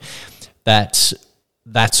with something. That's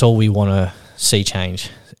all we want to see change.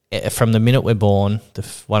 From the minute we're born,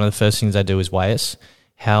 one of the first things they do is weigh us.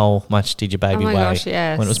 How much did your baby weigh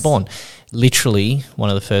yes. when it was born? Literally one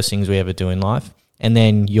of the first things we ever do in life. And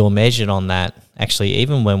then you're measured on that. Actually,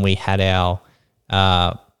 even when we had our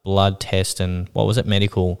blood test and what was it,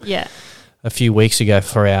 medical, a few weeks ago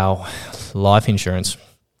for our life insurance,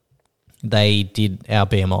 they did our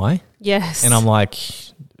BMI. Yes. And I'm like,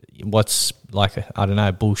 what's like, I don't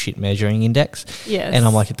know, bullshit measuring index? Yes. And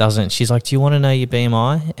I'm like, it doesn't. She's like, do you want to know your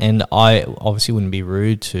BMI? And I obviously wouldn't be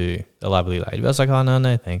rude to the lovely lady. But I was like, oh,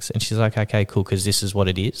 no, thanks. And she's like, okay, cool, because this is what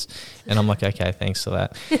it is. And I'm like, okay, thanks for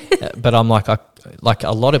that. But I'm like, like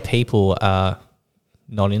a lot of people are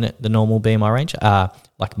not in it, the normal BMI range, are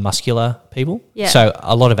like muscular people. Yeah. So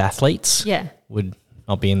a lot of athletes would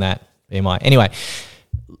not be in that BMI. Anyway,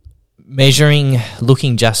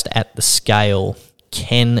 looking just at the scale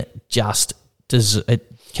can take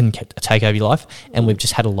over your life, and we've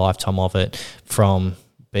just had a lifetime of it, from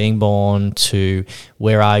being born to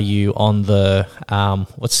where are you on the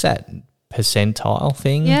what's that percentile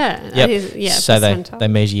thing? So they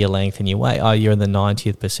measure your length and your weight. Oh, you're in the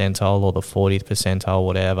 90th percentile or the 40th percentile,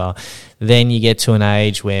 whatever. Then you get to an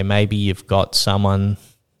age where maybe you've got someone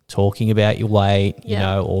talking about your weight, you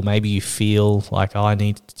know, or maybe you feel like, oh, I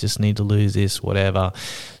just need to lose this, whatever.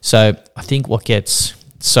 So I think what gets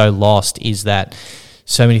so lost is that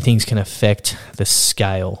so many things can affect the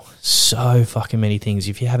scale. So fucking many things.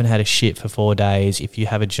 If you haven't had a shit for 4 days, if you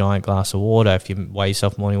have a giant glass of water, if you weigh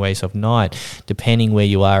yourself morning, weigh yourself night, depending where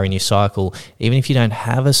you are in your cycle, even if you don't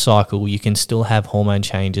have a cycle, you can still have hormone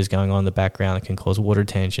changes going on in the background that can cause water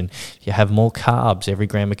retention. If you have more carbs, every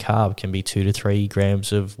gram of carb can be 2 to 3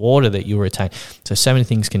 grams of water that you retain. So many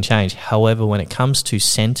things can change. However, when it comes to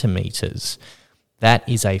centimeters, that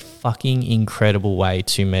is a fucking incredible way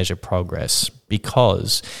to measure progress,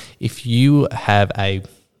 because if you have a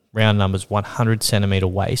round numbers 100 centimeter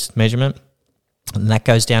waist measurement and that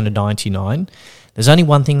goes down to 99, there's only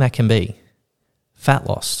one thing that can be: fat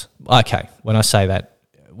loss. Okay, when I say that,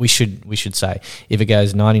 we should say if it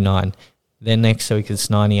goes 99, then next week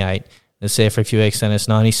it's 98, it's there for a few weeks, then it's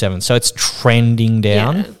 97. So it's trending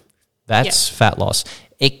down. Yeah. That's fat loss.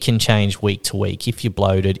 It can change week to week. If you're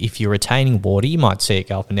bloated, if you're retaining water, you might see it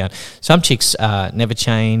go up and down. Some chicks never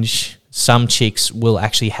change. Some chicks will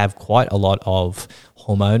actually have quite a lot of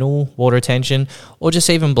hormonal water retention, or just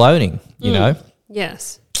even bloating, you know.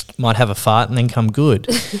 Yes. Might have a fart and then come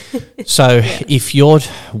good. So if your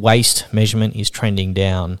waist measurement is trending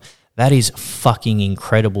down, that is fucking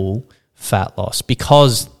incredible fat loss,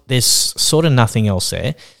 because there's sort of nothing else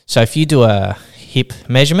there. So if you do a hip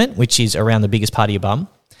measurement, which is around the biggest part of your bum,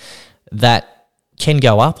 that can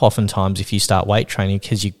go up oftentimes if you start weight training,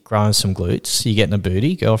 because you're growing some glutes, you're getting a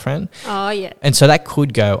booty, girlfriend. Oh, yeah. And so that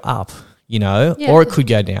could go up, you know, or it could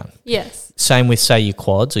go down. Yes. Same with, say, your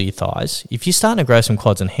quads or your thighs. If you're starting to grow some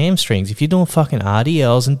quads and hamstrings, if you're doing fucking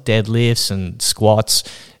RDLs and deadlifts and squats,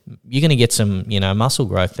 you're going to get some, you know, muscle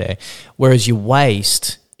growth there. Whereas your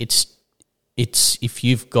waist, it's if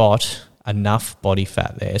you've got enough body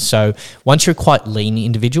fat there. So once you're a quite lean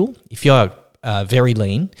individual, if you're very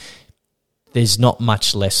lean, there's not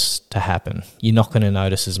much less to happen. You're not going to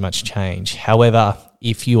notice as much change. However,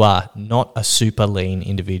 if you are not a super lean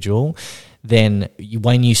individual, then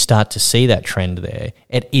when you start to see that trend there,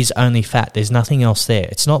 it is only fat. There's nothing else there.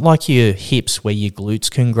 It's not like your hips where your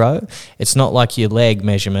glutes can grow. It's not like your leg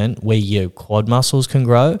measurement where your quad muscles can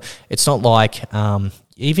grow. It's not like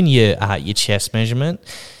even your chest measurement.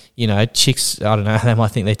 You know, chicks, I don't know, they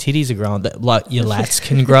might think their titties are growing, but like your lats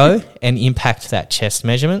can grow and impact that chest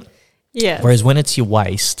measurement. Yeah. Whereas when it's your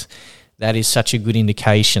waist, that is such a good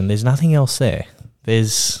indication. There's nothing else there.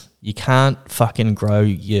 You can't fucking grow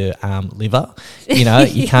your liver. You know,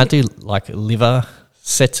 you can't do like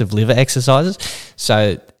sets of liver exercises.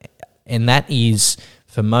 So, and that is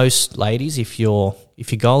for most ladies, if your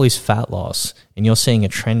goal is fat loss and you're seeing a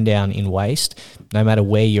trend down in waist, no matter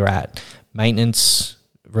where you're at, maintenance,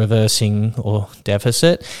 reversing or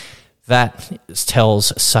deficit, that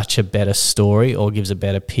tells such a better story or gives a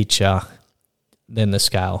better picture than the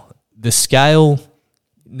scale. The scale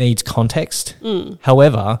needs context.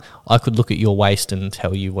 However, I could look at your waist and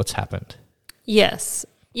tell you what's happened. Yes.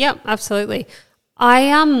 Yep, absolutely.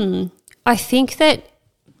 I think that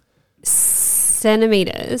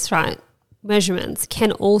centimeters, right, measurements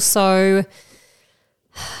can also,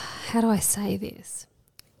 how do I say this?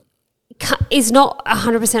 Is not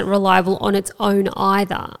 100% reliable on its own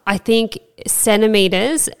either. I think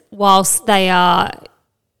centimeters, whilst they are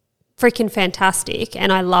freaking fantastic,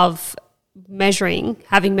 and I love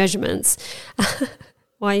having measurements.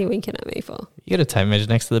 Why are you winking at me for? You got a tape measure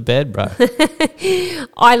next to the bed, bro.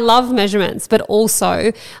 I love measurements, but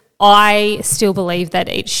also I still believe that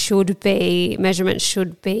measurements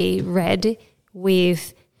should be read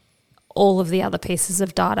with all of the other pieces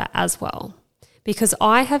of data as well. Because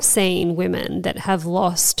I have seen women that have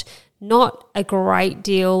lost not a great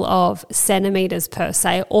deal of centimeters per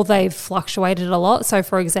se, or they've fluctuated a lot. So,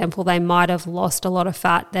 for example, they might have lost a lot of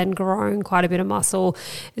fat, then grown quite a bit of muscle,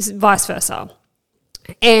 vice versa.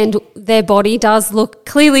 And their body does look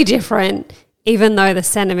clearly different, even though the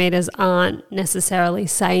centimeters aren't necessarily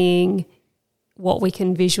saying what we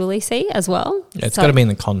can visually see as well. Yeah, it's got to be in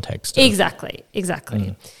the context. Exactly.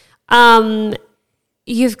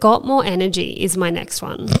 You've got more energy is my next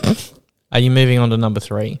one. Are you moving on to number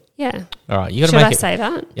 3? Yeah. All right. You got to Should make I it. say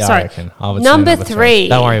that? Yeah, Sorry. I reckon. I would Number say number 3.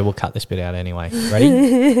 Don't worry, we'll cut this bit out anyway.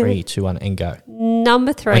 Ready? 3, 2, 1, and go.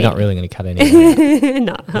 Number 3. We're not really going to cut anything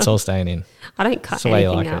out. No. It's all staying in. I don't cut That's the way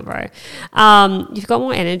you anything like out, bro. You've got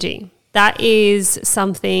more energy. That is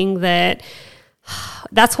something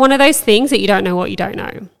that's one of those things that you don't know what you don't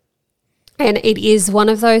know. And it is one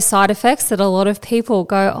of those side effects that a lot of people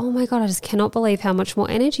go, oh my God, I just cannot believe how much more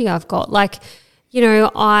energy I've got. Like, you know,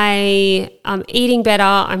 I'm eating better,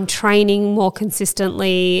 I'm training more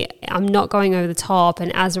consistently, I'm not going over the top.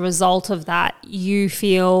 And as a result of that, you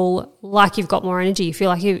feel like you've got more energy. You feel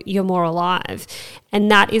like you're more alive. And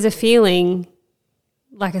that is a feeling,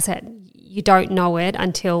 like I said, you don't know it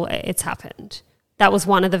until it's happened. That was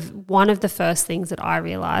one of the first things that I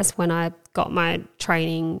realized when I got my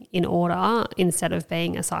training in order, instead of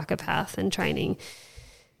being a psychopath and training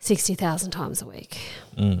 60,000 times a week.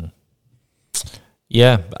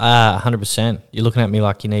 Yeah, 100%. You're looking at me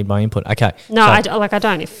like you need my input. Okay. No, I don't.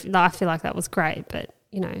 I feel like that was great, but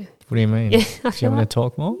you know. What do you mean? Yeah, Do you want me to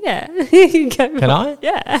talk more? Yeah. Can I?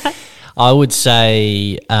 Yeah. I would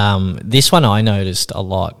say this one I noticed a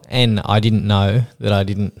lot, and I didn't know that I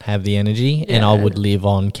didn't have the energy, and I would live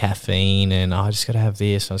on caffeine, and I just got to have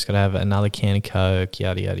this, I just got to have another can of Coke,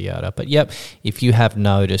 yada, yada, yada. But yep, if you have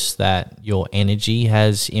noticed that your energy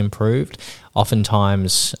has improved,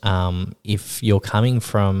 oftentimes if you're coming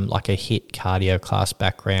from like a HIIT cardio class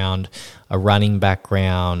background, a running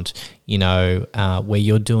background, you know, where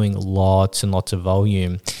you're doing lots and lots of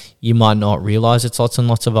volume, you might not realize it's lots and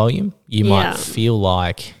lots of volume. You might feel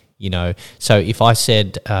like, you know, so if I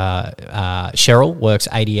said Cheryl works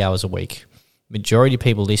 80 hours a week, majority of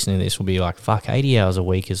people listening to this will be like, fuck, 80 hours a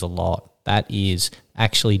week is a lot. That is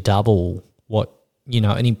actually double what, you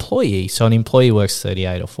know, an employee. So an employee works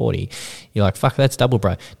 38 or 40. You're like, fuck, that's double,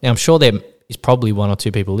 bro. Now, I'm sure there is probably 1 or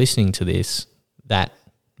 2 people listening to this that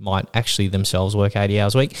might actually themselves work 80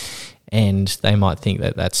 hours a week, and they might think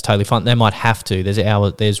that that's totally fine. They might have to.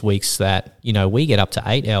 There's weeks that, you know, we get up to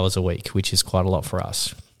 8 hours a week, which is quite a lot for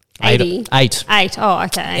us. 80? 8. 8. Oh,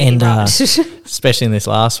 okay. 80, and right. especially in this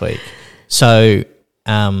last week. So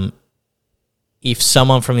if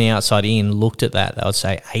someone from the outside in looked at that, they would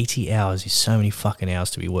say 80 hours is so many fucking hours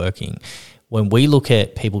to be working. When we look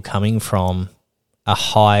at people coming from a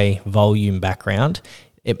high volume background,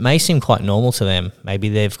 it may seem quite normal to them. Maybe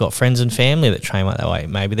they've got friends and family that train like that way.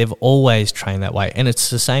 Maybe they've always trained that way. And it's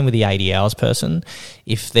the same with the 80 hours person.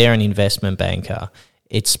 If they're an investment banker,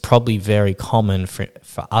 it's probably very common for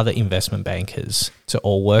other investment bankers to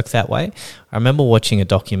all work that way. I remember watching a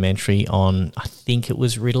documentary on, I think it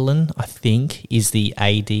was Ritalin, is the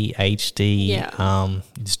ADHD,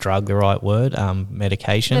 is drug the right word,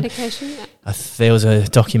 medication. Medication, yeah. There was a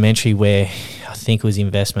documentary where I think it was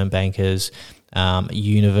investment bankers,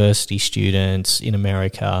 university students in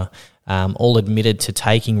America, all admitted to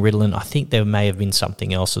taking Ritalin. I think there may have been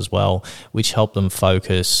something else as well, which helped them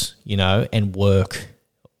focus, and work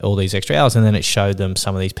all these extra hours. And then it showed them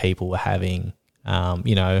some of these people were having,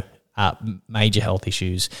 major health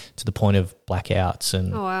issues to the point of blackouts.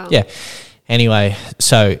 And yeah. Anyway,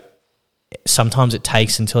 so sometimes it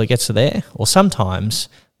takes until it gets to there, or sometimes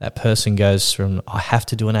that person goes from, I have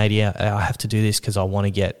to do an 80 hour, I have to do this because I want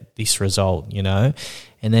to get this result, And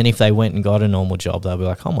then if they went and got a normal job, they'll be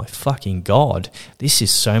like, oh my fucking God, this is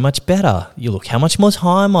so much better. You look how much more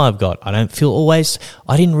time I've got. I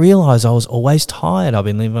didn't realize I was always tired. I've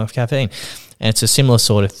been living off caffeine. And it's a similar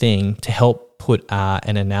sort of thing to help put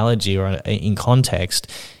an analogy or in context.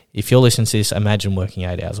 If you're listening to this, imagine working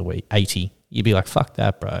 8 hours a week, 80. You'd be like, fuck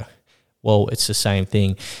that, bro. Well, it's the same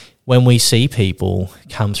thing. When we see people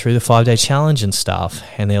come through the 5-day challenge and stuff,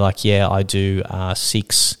 and they're like, yeah, I do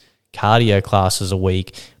 6 cardio classes a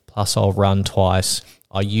week, plus I'll run twice.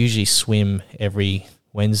 I usually swim every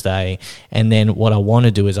Wednesday. And then what I want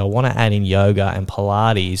to do is I want to add in yoga and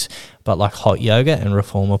Pilates, but like hot yoga and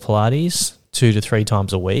reformer Pilates 2 to 3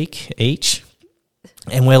 times a week each.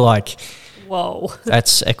 And we're like, whoa,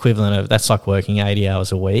 that's like working 80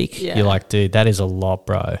 hours a week. Yeah. You're like, dude, that is a lot,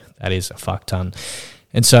 bro. That is a fuck ton.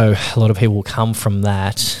 And so a lot of people come from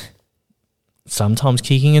that, sometimes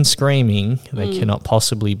kicking and screaming. They cannot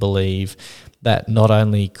possibly believe that not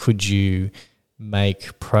only could you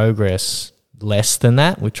make progress less than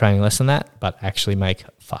that, with training less than that, but actually make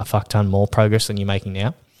a fuck ton more progress than you're making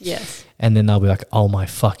now. Yes. And then they'll be like, oh my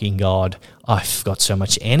fucking God, I've got so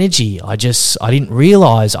much energy. I didn't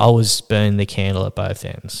realize I was burning the candle at both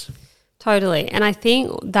ends. Totally. And I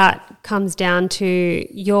think that comes down to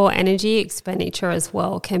your energy expenditure as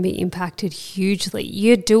well can be impacted hugely.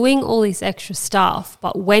 You're doing all this extra stuff,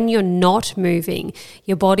 but when you're not moving,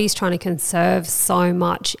 your body's trying to conserve so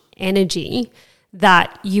much energy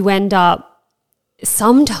that you end up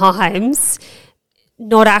sometimes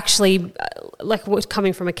not actually like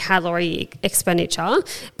coming from a calorie expenditure,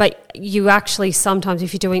 but you actually sometimes,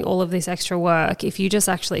 if you're doing all of this extra work, if you just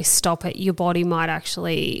actually stop it, your body might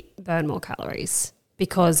actually burn more calories,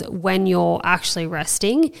 because when you're actually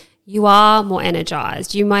resting, you are more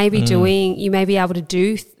energized. You may be you may be able to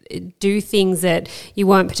do things that you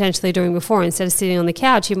weren't potentially doing before. Instead of sitting on the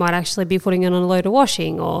couch, you might actually be putting on a load of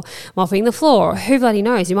washing or mopping the floor. Who bloody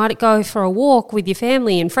knows? You might go for a walk with your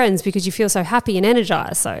family and friends because you feel so happy and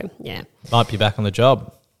energized. So, yeah. Might be back on the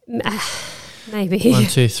job. Maybe. 1,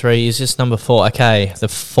 2, 3. Is this number 4? Okay, the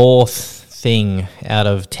 4th thing out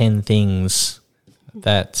of 10 things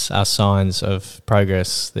that are signs of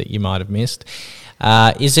progress that you might have missed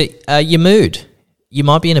is it your mood. You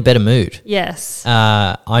might be in a better mood. Yes.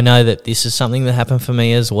 I know that this is something that happened for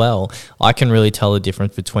me as well. I can really tell the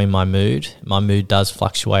difference between my mood. My mood does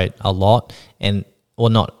fluctuate a lot,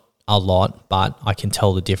 not a lot, but I can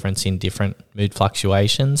tell the difference in different mood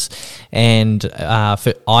fluctuations. And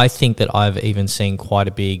I think that I've even seen quite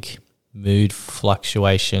a big mood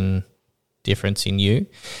fluctuation difference in you.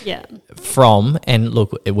 Yeah. And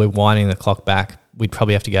look, we're winding the clock back. We'd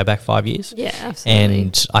probably have to go back 5 years. Yeah, absolutely.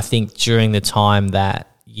 And I think during the time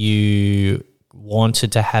that you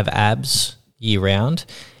wanted to have abs year round,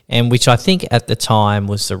 and which I think at the time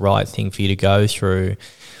was the right thing for you to go through,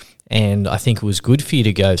 and I think it was good for you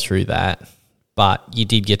to go through that, but you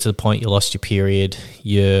did get to the point you lost your period,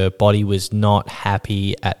 your body was not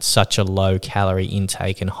happy at such a low calorie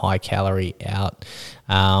intake and high calorie out,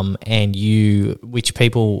 and which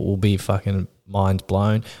people will be fucking mind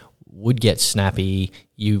blown, would get snappy,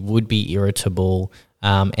 you would be irritable,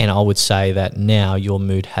 and I would say that now your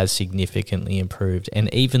mood has significantly improved.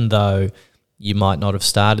 And even though you might not have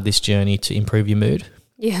started this journey to improve your mood,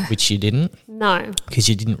 which you didn't. No. Because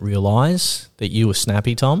you didn't realise that you were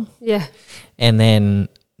snappy, Tom. Yeah. And then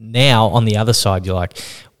now on the other side, you're like,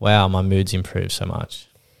 wow, my mood's improved so much.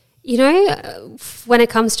 You know, when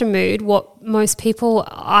it comes to mood, what most people,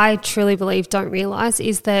 I truly believe, don't realise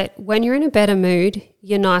is that when you're in a better mood,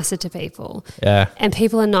 you're nicer to people. Yeah. And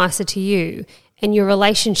people are nicer to you, and your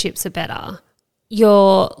relationships are better.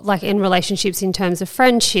 You're like in relationships in terms of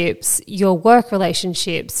friendships, your work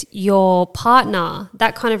relationships, your partner,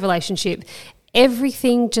 that kind of relationship.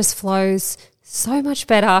 everything just flows so much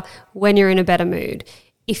better when you're in a better mood.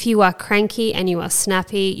 If you are cranky and you are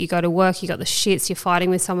snappy, you go to work, you got the shits, you're fighting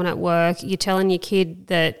with someone at work, you're telling your kid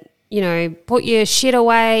that, you know, put your shit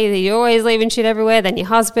away, that you're always leaving shit everywhere, then your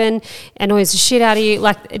husband annoys the shit out of you.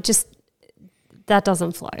 Like, it just, that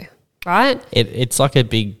doesn't flow, right? It's like a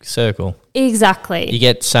big circle. Exactly. You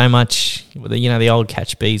get so much, you know, the old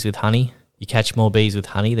catch bees with honey. You catch more bees with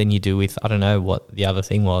honey than you do with, I don't know what the other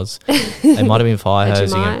thing was. They might have been fire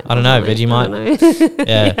hosing it. I don't know,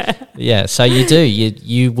 Vegemite. Yeah. So you do.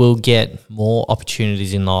 You will get more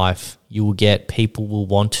opportunities in life. You will get, people will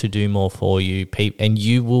want to do more for you, and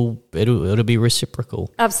you will, it'll be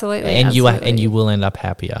reciprocal. Absolutely. And you will end up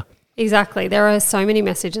happier. Exactly. There are so many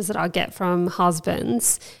messages that I get from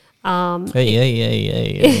husbands. Yeah.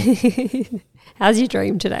 How's your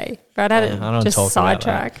dream today? Brad had it just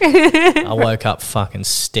sidetrack. I woke up fucking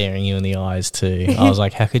staring you in the eyes too. I was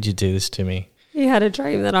like, how could you do this to me? You had a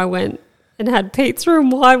dream that I went and had pizza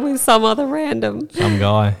and wine with some other random. Some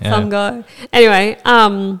guy. Yeah. Some guy. Anyway,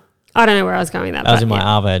 I don't know where I was going with that. I was in my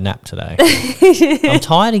Arvo nap today. I'm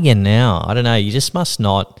tired again now. I don't know. You just must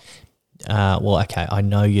not. Okay, I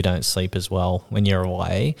know you don't sleep as well when you're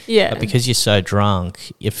away. Yeah. But because you're so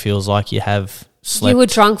drunk, it feels like you have slept. You were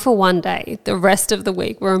drunk for one day. The rest of the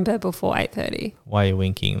week we're in bed before 8:30. Why are you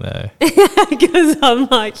winking though? Because I'm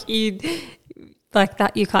like, like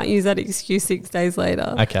that, you can't use that excuse 6 days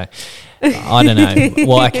later. Okay. I don't know.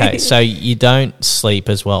 Well, okay, so you don't sleep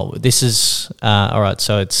as well. This is, all right,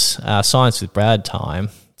 so it's Science with Brad time.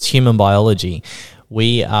 It's human biology.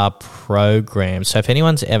 We are programmed. So if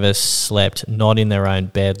anyone's ever slept not in their own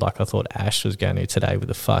bed, like I thought Ash was going to today with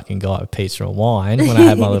a fucking guy with pizza and wine when I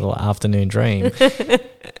had my little afternoon dream.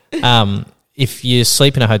 If you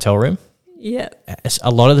sleep in a hotel room, yeah,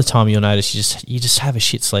 a lot of the time you'll notice you just have a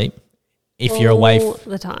shit sleep. If you're away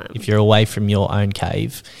the time. If you're away from your own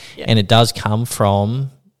cave, yeah. And it does come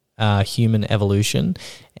from human evolution,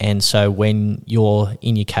 and so when you're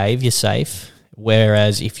in your cave, you're safe.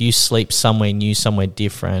 Whereas if you sleep somewhere new, somewhere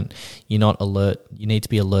different, you're not alert. You need to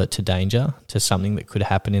be alert to danger, to something that could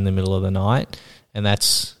happen in the middle of the night, and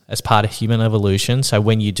that's as part of human evolution. So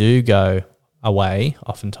when you do go away,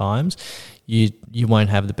 oftentimes you won't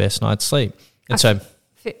have the best night's sleep, and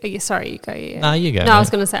Sorry, you go. Yeah. No, you go. No, I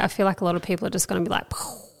was going to say, I feel like a lot of people are just going to be like,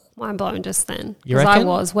 mind blown just then. You reckon? I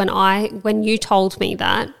was when you told me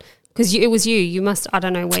that, because it was you. You must. I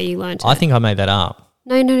don't know where you learned it. I think I made that up.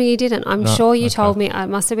 No, you didn't. I'm sure you told me. It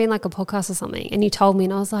must have been like a podcast or something, and you told me,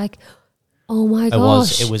 and I was like, oh my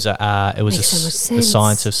gosh. It was the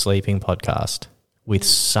Science of Sleeping podcast with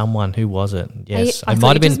someone. Who was it? Yes, I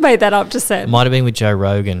might have been. Just made that up. Just said. It might have been with Joe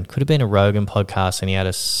Rogan. Could have been a Rogan podcast, and he had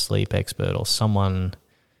a sleep expert or someone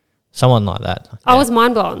like that. Yeah. I was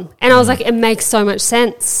mind blown, and I was like, it makes so much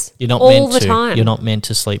sense. You're not all the time. You're not meant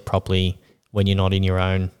to sleep properly when you're not in your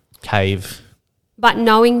own cave. But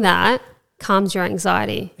knowing that calms your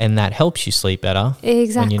anxiety, and that helps you sleep better.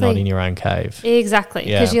 Exactly. When you're not in your own cave. Exactly,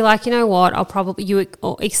 because you're like, you know what? You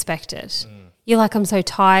expect it. You're like, I'm so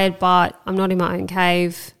tired, but I'm not in my own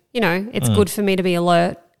cave. You know, it's good for me to be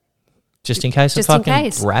alert. Just in case a fucking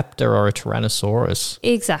raptor or a tyrannosaurus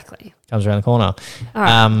exactly comes around the corner. All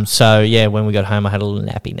right. So yeah, when we got home, I had a little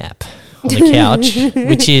nappy nap on the couch,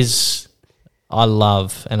 which is, I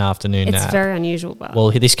love an afternoon nap. It's very unusual, but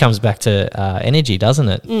well, this comes back to energy, doesn't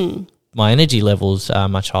it? My energy levels are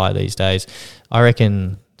much higher these days. I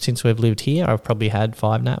reckon since we've lived here, I've probably had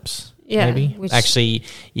 5 naps. Yeah, maybe. Actually,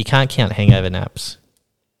 you can't count hangover naps.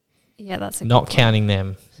 Yeah, that's not counting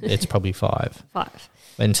them. It's probably 5. 5.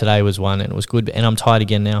 And today was 1, and it was good. And I'm tired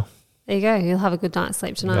again now. There you go. You'll have a good night's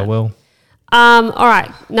sleep tonight. I will. All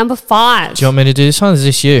right, number 5. Do you want me to do this one? Is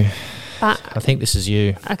this you? I think this is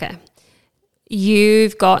you. Okay.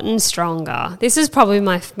 You've gotten stronger. This is probably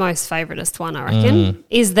my most favouriteest one, I reckon,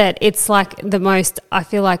 is that it's like the most, I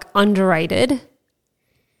feel like, underrated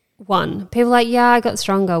one. People are like, yeah, I got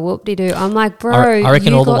stronger, whoop-de-doo. I'm like, bro, I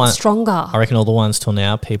reckon you got stronger. I reckon all the ones till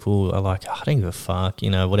now, people are like, oh, I don't give a fuck,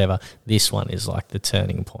 whatever. This one is like the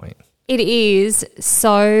turning point. It is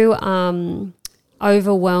so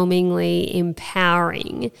overwhelmingly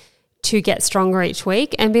empowering to get stronger each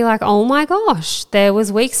week and be like, oh my gosh, there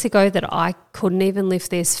was weeks ago that I couldn't even lift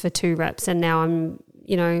this for 2 reps and now I'm,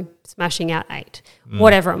 smashing out 8,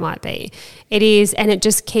 whatever it might be. It is, and it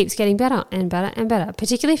just keeps getting better and better and better,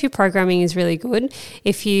 particularly if your programming is really good.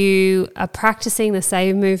 If you are practicing the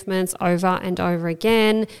same movements over and over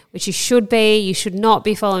again, which you should be, you should not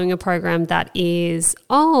be following a program that is,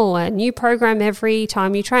 a new program every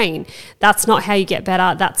time you train. That's not how you get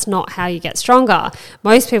better. That's not how you get stronger.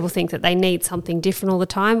 Most people think that they need something different all the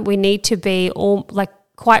time. We need to be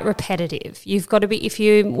quite repetitive. You've got to be, if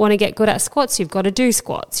you want to get good at squats, you've got to do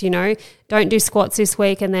squats, you know. Don't do squats this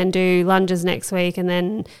week and then do lunges next week and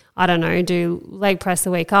then, I don't know, do leg press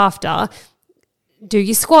the week after. Do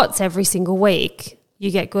your squats every single week.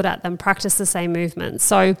 You get good at them. Practice the same movements.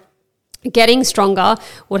 So getting stronger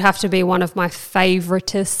would have to be one of my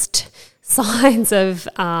favoritist signs of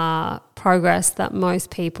progress that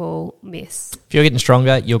most people miss. If you're getting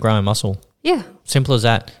stronger, you're growing muscle. Yeah. Simple as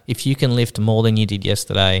that. If you can lift more than you did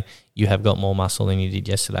yesterday, you have got more muscle than you did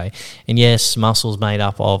yesterday. And yes, muscle's made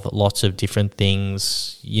up of lots of different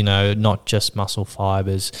things, you know, not just muscle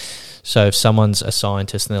fibers. So if someone's a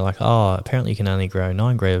scientist and they're like, oh, apparently you can only grow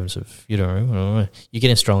 9 grams of, you know, you're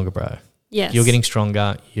getting stronger, bro. Yes. You're getting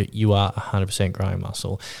stronger. You are 100% growing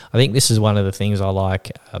muscle. I think this is one of the things I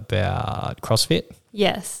like about CrossFit.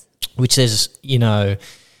 Yes. Which is, you know,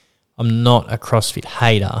 I'm not a CrossFit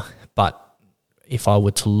hater, but if I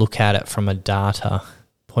were to look at it from a data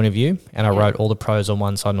point of view and I wrote all the pros on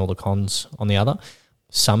one side and all the cons on the other,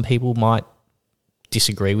 some people might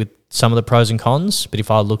disagree with some of the pros and cons, but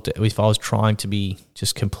if I was trying to be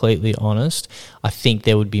just completely honest, I think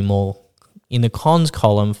there would be more in the cons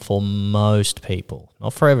column for most people.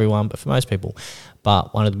 Not for everyone, but for most people.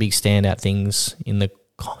 But one of the big standout things in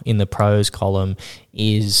the pros column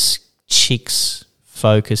is chicks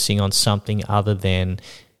focusing on something other than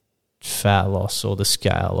fat loss or the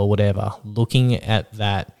scale or whatever, looking at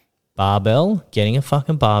that barbell, getting a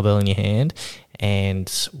fucking barbell in your hand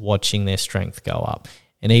and watching their strength go up.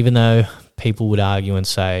 And even though people would argue and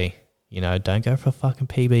say, you know, don't go for a fucking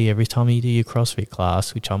PB every time you do your CrossFit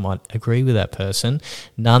class, which I might agree with that person,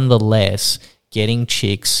 nonetheless, getting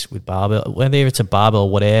chicks with barbell, whether it's a barbell or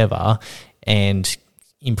whatever, and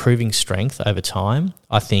improving strength over time,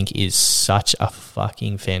 I think is such a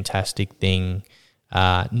fucking fantastic thing.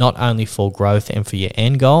 Not only for growth and for your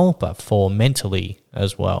end goal, but for mentally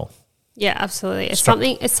as well. Yeah, absolutely.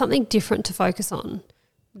 It's something different to focus on,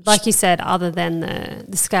 like you said, other than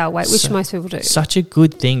the scale weight, which most people do. Such a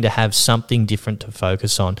good thing to have something different to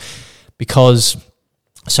focus on, because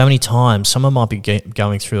so many times someone might be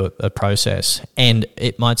going through a process and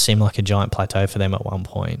it might seem like a giant plateau for them at one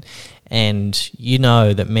point. And you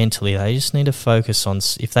know that mentally they just need to focus on,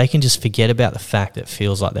 if they can just forget about the fact that it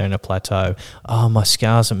feels like they're in a plateau, oh, my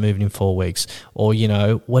scale hasn't moved in 4 weeks, or, you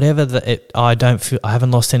know, whatever I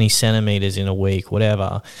haven't lost any centimeters in a week,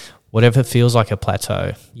 whatever it feels like a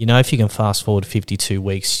plateau. You know, if you can fast forward 52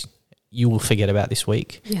 weeks, you will forget about this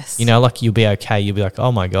week. Yes. You know, like you'll be okay. You'll be like,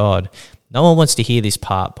 oh my God, no one wants to hear this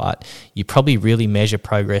part, but you probably really measure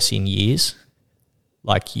progress in years.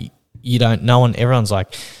 Like you don't, everyone's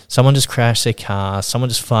like, someone just crashed their car, someone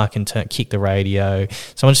just fucking kicked the radio,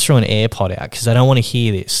 someone just threw an AirPod out because they don't want to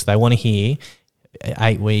hear this. They want to hear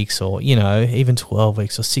 8 weeks or, you know, even 12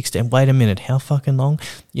 weeks or 16. Wait a minute, how fucking long?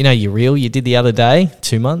 You know, you did the other day,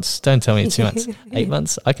 2 months. Don't tell me it's 2 months, 8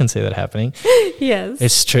 months. I can see that happening. Yes.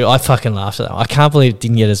 It's true. I fucking laughed at that. I can't believe it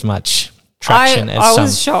didn't get as much traction as I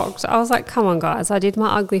was shocked. I was like, come on, guys. I did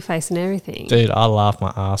my ugly face and everything. Dude, I laughed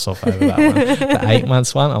my ass off over that one. The 8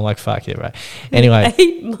 months one, I'm like, fuck it, right? Anyway.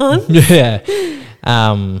 8 months? Yeah.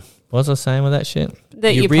 What was I saying with that shit?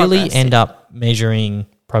 That you really end up measuring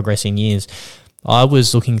progress in years. I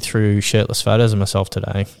was looking through shirtless photos of myself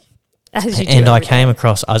today. And I came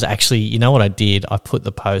across, I was actually, you know what I did? I put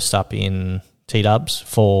the post up in T-Dubs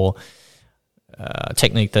for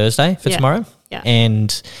Technique Thursday for tomorrow. Yeah.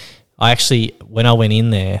 And I actually, when I went in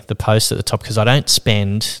there, the post at the top, because I don't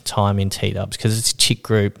spend time in T-Dubs because it's a chick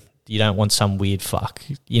group. You don't want some weird fuck,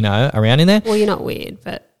 you know, around in there. Well, you're not weird,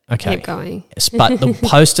 but keep going. But the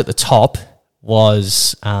post at the top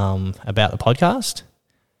was about the podcast.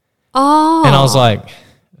 Oh. And I was like,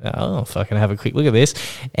 oh, fucking have a quick look at this.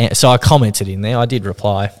 And so I commented in there. I did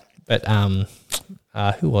reply. But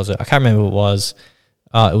who was it? I can't remember who it was.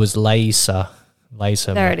 It was Lisa.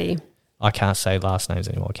 Verity. I can't say last names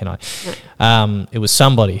anymore, can I? No. It was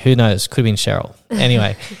somebody. Who knows? Could have been Cheryl.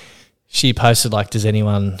 Anyway, she posted like, does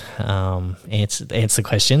anyone answer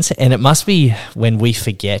questions? And it must be when we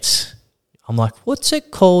forget. I'm like, what's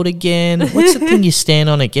it called again? What's the thing you stand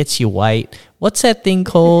on? It gets your weight. What's that thing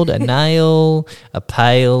called? A nail, a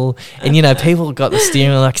pail. And, you know, people got the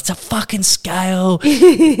steering wheel like, it's a fucking scale,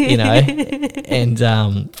 you know. And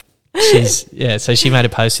so she made a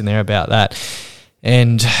post in there about that.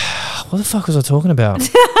 And what the fuck was I talking about?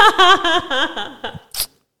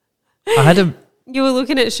 You were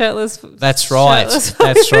looking at shirtless. That's right.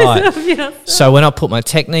 That's right. So when I put my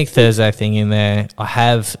Technique Thursday thing in there, I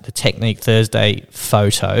have the Technique Thursday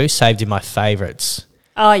photo saved in my favourites.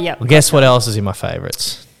 Oh, yeah. Well, guess what else is in my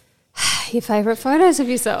favourites? Your favourite photos of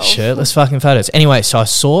yourself. Shirtless fucking photos. Anyway, so I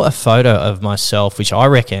saw a photo of myself, which I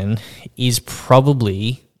reckon is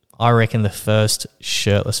probably, the first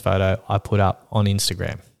shirtless photo I put up on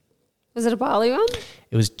Instagram. Was it a Bali one?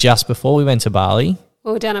 It was just before we went to Bali.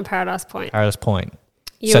 We were down at Paradise Point. Paradise Point.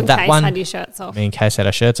 You and Case had your shirts off. Me and Case had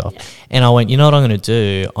our shirts off. Yeah. And I went, you know what I'm going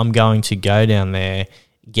to do? I'm going to go down there,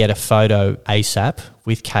 get a photo ASAP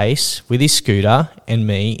with Case, with his scooter and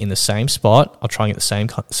me in the same spot. I'll try and get the same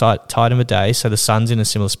time of day so the sun's in a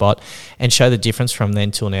similar spot and show the difference from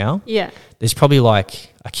then till now. Yeah. There's probably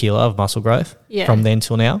like a kilo of muscle growth from then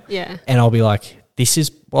till now. Yeah. And I'll be like, this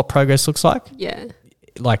is what progress looks like. Yeah.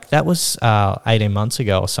 Like that was 18 months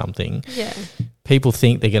ago or something. Yeah. People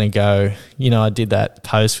think they're going to go, I did that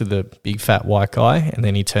post with the big fat white guy and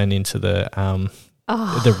then he turned into the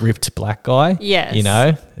ripped black guy. Yes.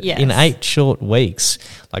 Yes. In 8 short weeks.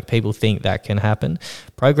 Like people think that can happen.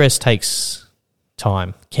 Progress takes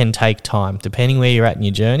time, can take time, depending where you're at in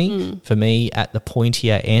your journey. For me, at the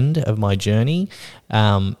pointier end of my journey,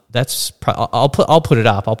 I'll put it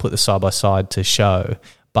up. I'll put the side by side to show,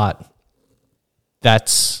 but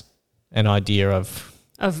that's an idea of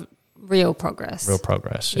real progress. Real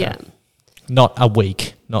progress. Yeah. Not a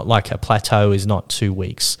week. Not like a plateau is not 2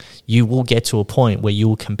 weeks. You will get to a point where you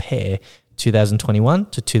will compare 2021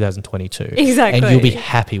 to 2022. Exactly. And you'll be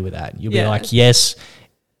happy with that. You'll be like, yes,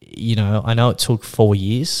 I know it took 4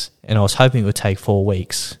 years and I was hoping it would take 4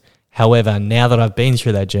 weeks. However, now that I've been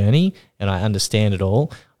through that journey and I understand it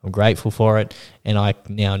all, I'm grateful for it. And I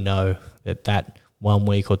now know that 1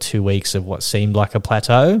 week or 2 weeks of what seemed like a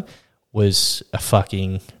plateau was a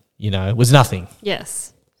fucking, was nothing.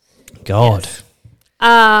 Yes. God.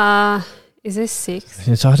 Yes. Is this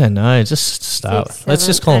 6? I don't know. Just start. 6, Let's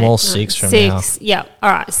just call them all 6 from 6. Yeah.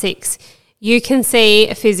 All right. 6. You can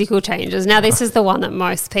see physical changes. Now, this is the one that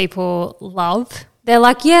most people love. They're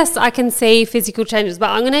like, yes, I can see physical changes, but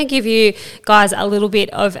I'm going to give you guys a little bit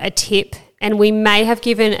of a tip. And we may have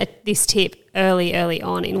given this tip early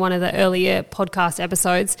on in one of the earlier podcast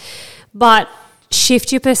episodes, but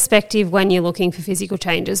shift your perspective when you're looking for physical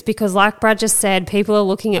changes, because like Brad just said, people are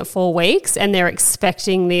looking at 4 weeks and they're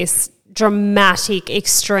expecting this dramatic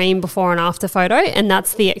extreme before and after photo, and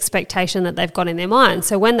that's the expectation that they've got in their mind.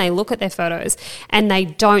 So when they look at their photos and they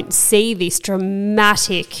don't see this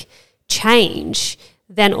dramatic change,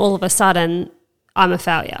 then all of a sudden I'm a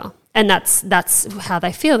failure. And that's how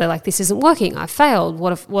they feel. They're like, this isn't working. I've failed.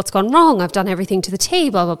 What's gone wrong? I've done everything to the T,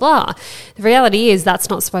 blah, blah, blah. The reality is that's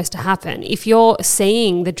not supposed to happen. If you're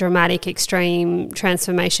seeing the dramatic extreme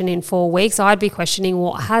transformation in 4 weeks, I'd be questioning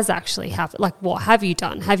what has actually happened. Like, what have you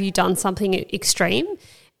done? Have you done something extreme?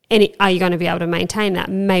 And are you going to be able to maintain that?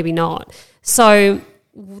 Maybe not. So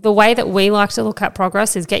the way that we like to look at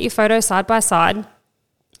progress is get your photos side by side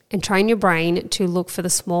and train your brain to look for the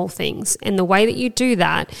small things. And the way that you do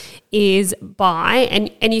that is by,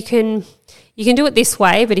 and you can do it this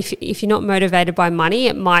way, but if you're not motivated by money,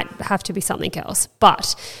 it might have to be something else.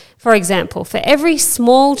 But for example, for every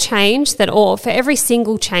small change for every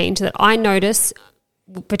single change that I notice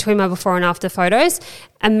between my before and after photos,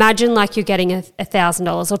 imagine like you're getting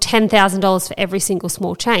 $1,000 or $10,000 for every single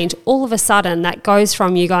small change. All of a sudden that goes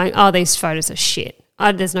from you going, oh, these photos are shit,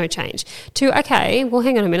 there's no change, to, okay, well,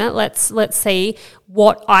 hang on a minute, let's see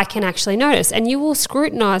what I can actually notice. And you will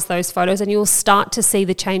scrutinize those photos and you will start to see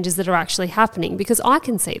the changes that are actually happening, because I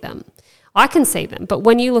can see them. But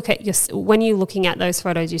when you look at when you're looking at those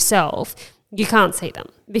photos yourself, you can't see them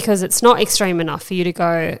because it's not extreme enough for you to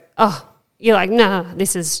go, oh, you're like, no,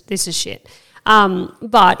 this is shit.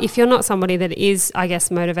 But if you're not somebody that is, I guess,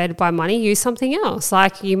 motivated by money, use something else.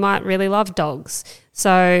 Like you might really love dogs.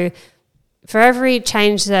 So for every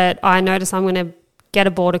change that I notice, I'm going to get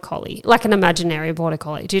a border collie, like an imaginary border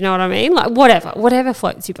collie. Do you know what I mean? Like whatever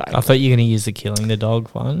floats your boat. I thought you were going to use the killing the dog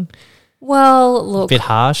one. Well, look, a bit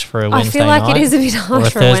harsh for a Wednesday night. I feel like it is a bit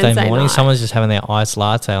harsh for a Thursday Wednesday morning. Night. Someone's just having their iced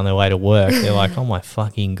latte on their way to work. They're like, "Oh my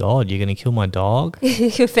fucking god, you're going to kill my dog!"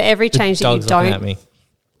 For every change that you dog's looking don't, at me.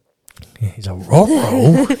 He's a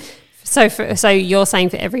roll. So you're saying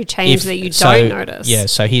for every change that you don't notice. Yeah,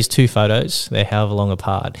 so here's 2 photos. They're however long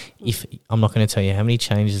apart. If I'm not going to tell you how many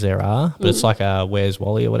changes there are, but it's like a Where's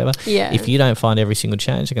Wally or whatever. Yeah. If you don't find every single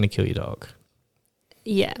change, they're going to kill your dog.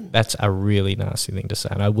 Yeah. That's a really nasty thing to say.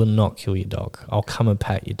 And I will not kill your dog. I'll come and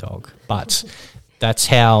pat your dog. But that's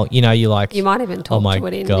how, you're like... You might even talk to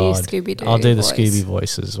it in the Scooby-Doo I'll do the voice. Scooby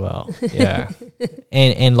voice as well. Yeah.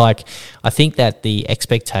 and like, I think that the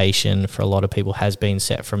expectation for a lot of people has been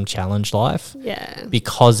set from challenge life. Yeah.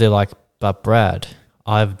 Because they're like, but Brad,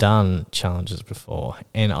 I've done challenges before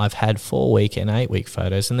and I've had 4-week and 8-week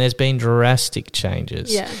photos and there's been drastic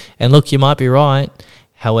changes. Yeah. And look, you might be right.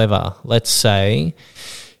 However, let's say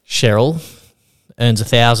Cheryl earns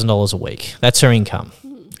 $1,000 a week. That's her income.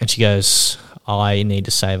 And she goes, I need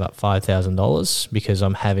to save up $5,000 because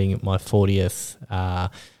I'm having my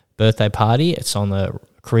 40th birthday party. It's on the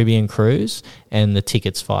Caribbean cruise and the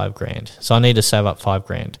ticket's $5,000. So I need to save up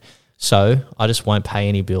 $5,000. So I just won't pay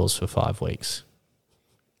any bills for 5 weeks.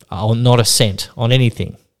 I'll not a cent on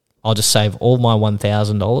anything. I'll just save all my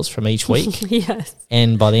 $1,000 from each week. Yes.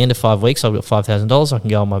 And by the end of 5 weeks, I've got $5,000. I can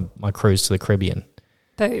go on my cruise to the Caribbean.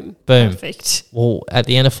 Boom. Boom. Perfect. Well, at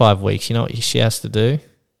the end of 5 weeks, you know what she has to do?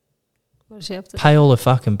 What does she have to Pay all her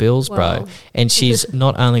fucking bills, Well. bro. And she's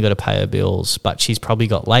not only got to pay her bills, but she's probably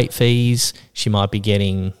got late fees. She might be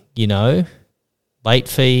getting, late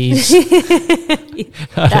fees.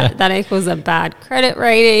 that equals a bad credit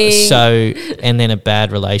rating. So, and then a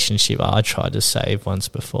bad relationship. I tried to save once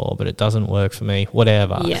before, but it doesn't work for me.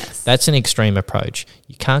 Whatever. Yes. That's an extreme approach.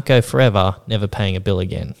 You can't go forever never paying a bill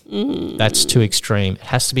again. That's too extreme. It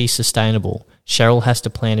has to be sustainable. Cheryl has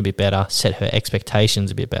to plan a bit better, set her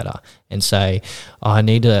expectations a bit better, and say, I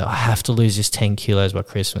have to lose this 10 kilos by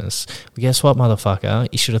Christmas. Well, guess what, motherfucker?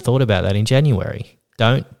 You should have thought about that in January.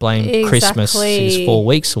 Don't blame Christmas is 4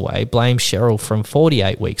 weeks away. Blame Cheryl from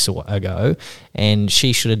 48 weeks ago, and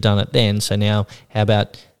she should have done it then. So now, how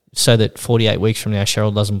about so that 48 weeks from now,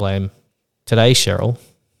 Cheryl doesn't blame today's Cheryl.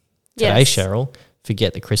 Yes. Cheryl,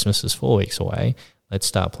 forget that Christmas is 4 weeks away. Let's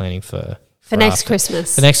start planning for next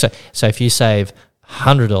Christmas. So if you save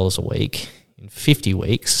 $100 a week in 50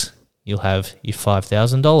 weeks, you'll have your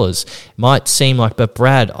 $5,000. Might seem like, but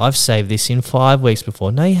Brad, I've saved this in 5 weeks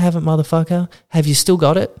before. No, you haven't, motherfucker. Have you still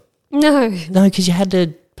got it? No. No, because you had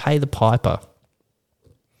to pay the piper.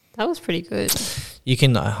 That was pretty good. You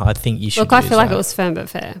can, I think you should. Look, I feel like that. it was firm but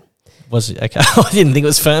fair. Was it? Okay. I didn't think it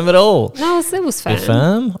was firm at all. No, it was firm. You're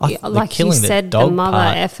firm? Like you said the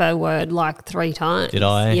mother effer word like 3 times. Did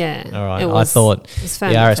I? Yeah. All right. I thought the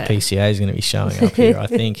firm RSPCA is going to be showing up here, I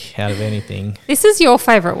think, out of anything. This is your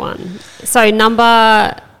favourite one. So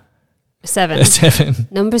number 7. 7.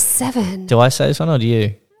 Number 7. Do I say this one or do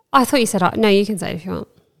you? I thought you said, no, you can say it if you want.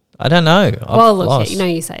 I don't know.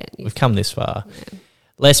 You say it. We've come this far. Yeah.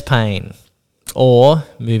 Less pain or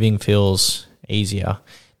moving feels easier.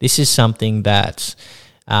 This is something that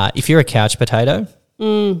if you're a couch potato,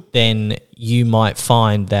 then you might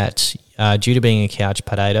find that due to being a couch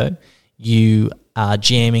potato, you are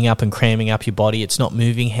jamming up and cramming up your body. It's not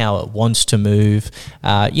moving how it wants to move.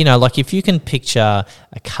 Like if you can picture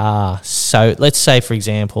a car. So let's say, for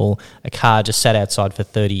example, a car just sat outside for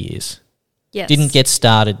 30 years. Yes. Didn't get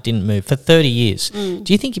started, didn't move for 30 years. Do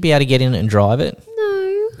you think you'd be able to get in it and drive it? No.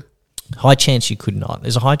 High chance you could not.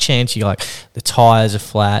 There's a high chance you're like, the tyres are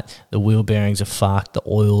flat, the wheel bearings are fucked, the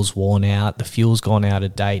oil's worn out, the fuel's gone out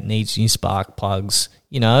of date, needs new spark plugs,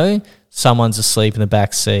 someone's asleep in the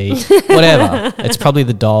back seat, whatever. It's probably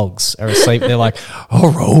the dogs are asleep. They're like,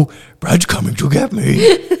 oh, Brad's coming to get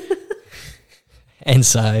me. And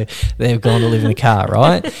so they've gone to live in the car,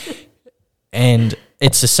 right? And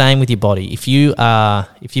it's the same with your body. If you've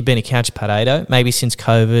been a couch potato, maybe since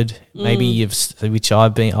COVID, maybe which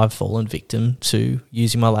I've fallen victim to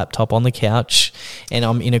using my laptop on the couch, and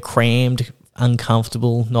I'm in a crammed,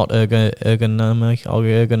 uncomfortable, not ergonomic.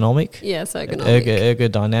 Yes,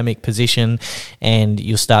 ergodynamic position, and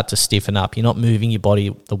you'll start to stiffen up. You're not moving your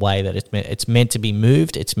body the way that it's meant to be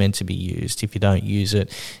moved. It's meant to be used. If you don't use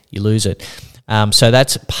it, you lose it. So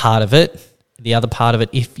that's part of it. The other part of it,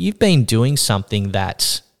 if you've been doing something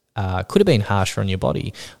that could have been harsher on your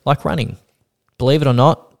body, like running, believe it or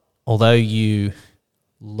not, although you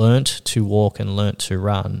learnt to walk and learnt to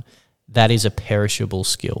run, that is a perishable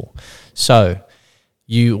skill. So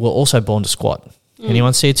you were also born to squat.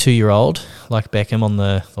 Anyone see a 2-year-old like Beckham on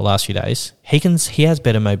the last few days? He has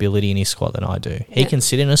better mobility in his squat than I do. He can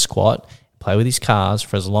sit in a squat, play with his cars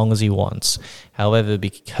for as long as he wants. However,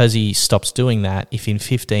 because he stops doing that, if in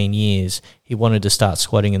 15 years he wanted to start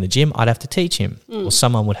squatting in the gym, I'd have to teach him, or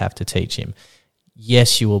someone would have to teach him.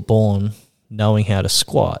 Yes, you were born knowing how to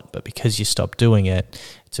squat, but because you stopped doing it,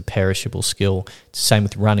 it's a perishable skill. It's the same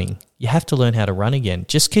with running. You have to learn how to run again.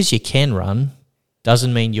 Just because you can run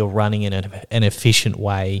doesn't mean you're running in an efficient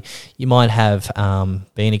way. You might have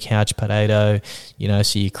been a couch potato,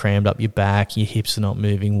 so you crammed up your back, your hips are not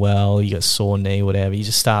moving well, you got sore knee, whatever. You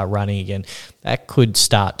just start running again. That could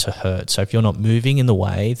start to hurt. So if you're not moving in the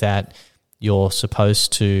way that you're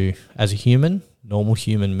supposed to as a human, normal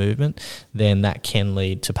human movement, then that can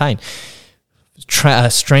lead to pain.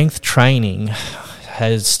 Strength training,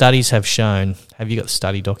 studies have shown. Have you got the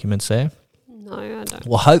study documents there? No, I don't.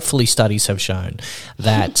 Well, hopefully studies have shown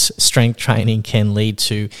that strength training can lead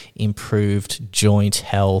to improved joint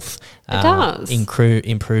health. It does.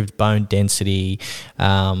 Improved bone density,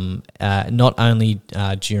 not only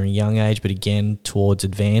during young age, but again towards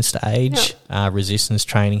advanced age. Resistance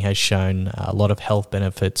training has shown a lot of health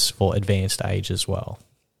benefits for advanced age as well.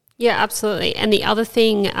 Yeah, absolutely. And the other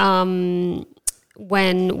thing,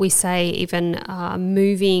 when we say even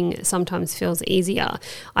moving sometimes feels easier,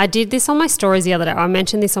 I did this on my stories the other day. I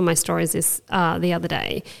mentioned this on my stories the other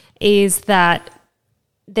day, is that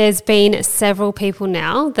there's been several people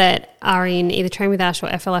now that are in either Train with Ash or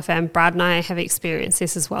FLFM. Brad and I have experienced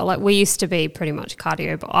this as well. Like, we used to be pretty much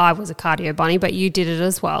cardio, but I was a cardio bunny, but you did it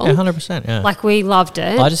as well. Yeah, 100%, yeah. Like, we loved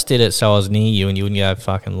it. I just did it so I was near you and you wouldn't go have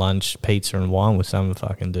fucking lunch, pizza and wine with some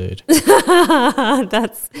fucking dude.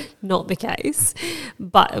 That's not the case.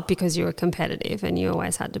 But because you were competitive and you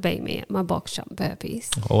always had to beat me at my box jump burpees.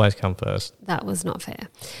 Always come first. That was not fair.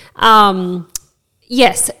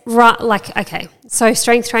 Yes, right. Like, okay, so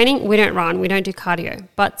strength training, we don't run, we don't do cardio,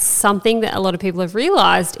 but something that a lot of people have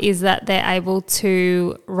realised is that they're able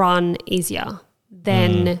to run easier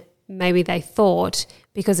than maybe they thought,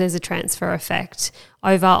 because there's a transfer effect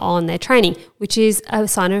over on their training, which is a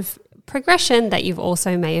sign of progression that you've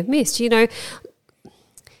also may have missed. You know,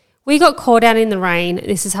 we got caught out in the rain.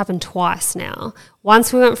 This has happened twice now.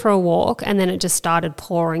 Once we went for a walk and then it just started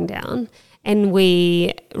pouring down, and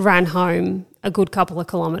we ran home a good couple of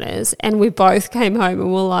kilometres, and we both came home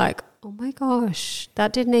and were like, oh my gosh,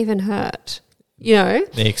 that didn't even hurt, you know?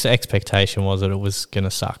 The expectation was that it was going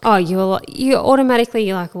to suck. Oh, you're automatically,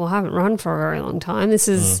 you're like, well, I haven't run for a very long time. This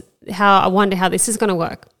is how, I wonder how this is going to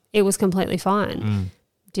work. It was completely fine.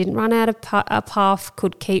 Didn't run out of a path,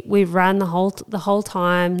 we ran the whole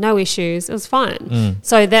time, no issues, it was fine.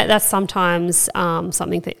 So that's sometimes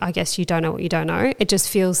something that I guess you don't know what you don't know. It just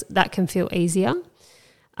feels, that can feel easier.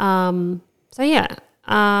 So yeah,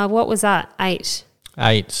 what was that? 8?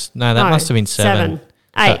 8. No, that must have been 7.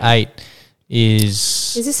 8. So 8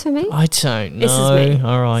 is this for me? I don't know. This is me.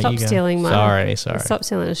 All right, Stop you go. stealing mine. Sorry. Stop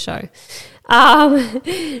stealing the show.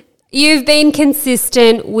 You've been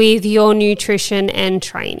consistent with your nutrition and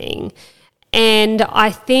training. And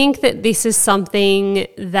I think that this is something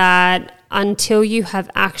that until you have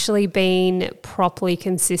actually been properly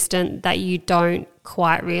consistent, that you don't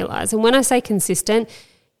quite realise. And when I say consistent,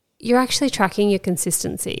 you're actually tracking your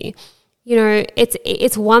consistency. You know,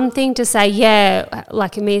 it's one thing to say, yeah,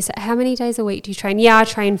 like me, how many days a week do you train? Yeah, I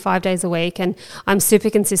train 5 days a week and I'm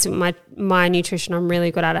super consistent with my nutrition. I'm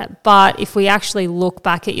really good at it. But if we actually look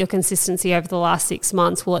back at your consistency over the last 6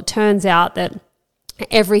 months, well, it turns out that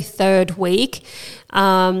every third week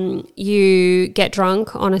you get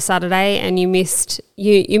drunk on a Saturday and you miss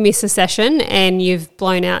a session and you've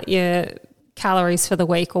blown out your calories for the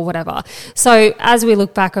week or whatever. So as we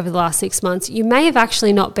look back over the last 6 months, you may have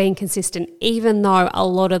actually not been consistent, even though a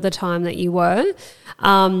lot of the time that you were.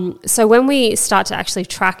 So when we start to actually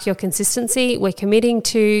track your consistency, we're committing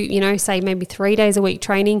to, you know, say maybe 3 days a week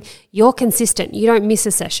training, you're consistent. You don't miss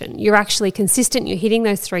a session. You're actually consistent. You're hitting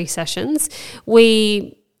those 3 sessions.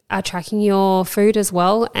 We are tracking your food as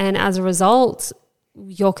well. And as a result,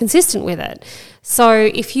 you're consistent with it. So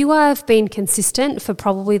if you have been consistent for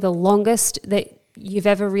probably the longest that you've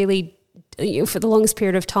ever really, for the longest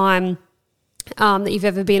period of time that you've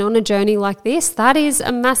ever been on a journey like this, that is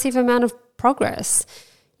a massive amount of progress,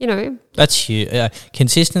 you know. That's huge.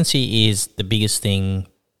 Consistency is the biggest thing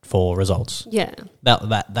for results. Yeah.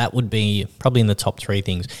 That would be probably in the top 3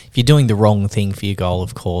 things. If you're doing the wrong thing for your goal,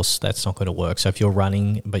 of course, that's not going to work. So if you're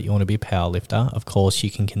running but you want to be a powerlifter, of course,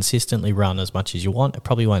 you can consistently run as much as you want. It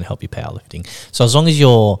probably won't help your powerlifting. So as long as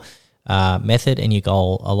your method and your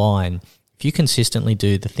goal align, if you consistently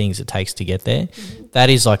do the things it takes to get there, that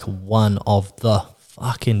is like one of the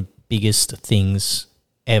fucking biggest things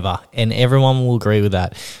ever. And everyone will agree with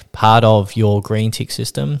that. Part of your green tick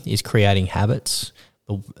system is creating habits.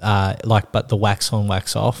 But the wax on,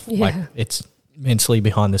 wax off, like it's mentally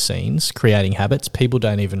behind the scenes, creating habits. People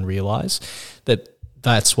don't even realize that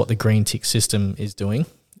that's what the green tick system is doing.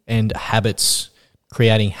 And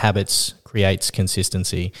creating habits creates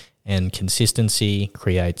consistency, and consistency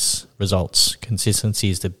creates results. Consistency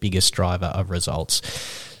is the biggest driver of results.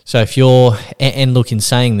 So if you're, and look, in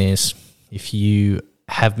saying this, if you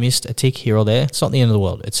have missed a tick here or there, it's not the end of the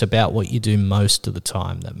world. It's about what you do most of the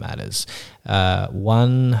time that matters.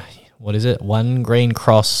 One red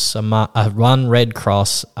cross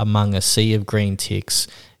among a sea of green ticks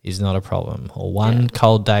is not a problem. Or one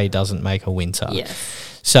cold day doesn't make a winter. Yeah.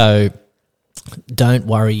 So don't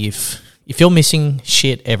worry if you're missing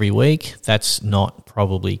shit every week, that's not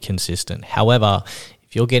probably consistent. However,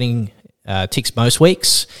 if you're getting ticks most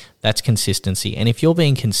weeks, that's consistency. And if you're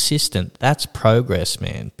being consistent, that's progress,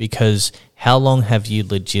 man, because how long have you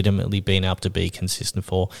legitimately been able to be consistent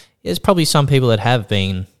for? There's probably some people that have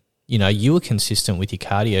been, you were consistent with your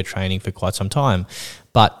cardio training for quite some time,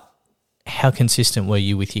 but how consistent were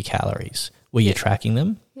you with your calories? Were you tracking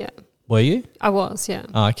them? Yeah. Were you? I was, yeah.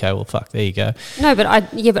 Oh, okay, well, fuck, there you go. No, but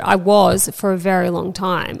I was for a very long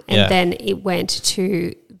time, and then it went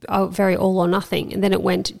to very all or nothing, and then it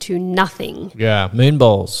went to nothing. Yeah, moon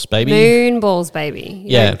balls, baby. Moon balls, baby.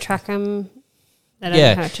 You don't track them. They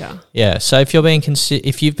don't hurt you. Yeah. So if you're being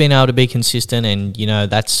if you've been able to be consistent, and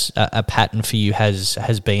that's a pattern for you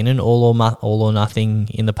has been an all or nothing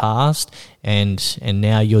in the past, and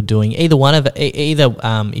now you're doing either one of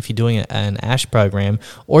if you're doing an ASH program,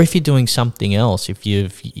 or if you're doing something else,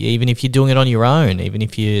 even if you're doing it on your own, even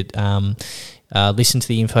if you listen to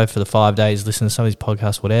the info for the 5 days, listen to some of these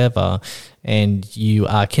podcasts, whatever, and you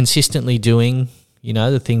are consistently doing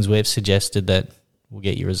the things we've suggested that will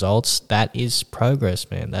get you results, that is progress,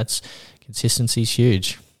 man. That's consistency's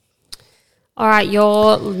huge. All right,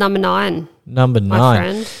 you're number 9. Number 9. My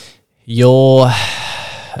friend.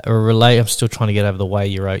 I'm still trying to get over the way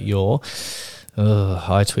you wrote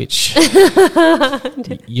I twitch.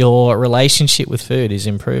 Your relationship with food is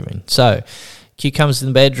improving. So, cucumbers in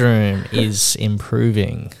the bedroom is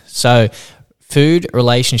improving. So, food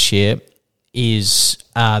relationship is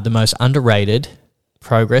the most underrated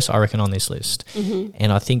progress, I reckon, on this list. Mm-hmm.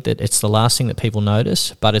 And I think that it's the last thing that people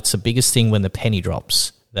notice, but it's the biggest thing when the penny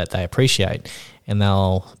drops that they appreciate. And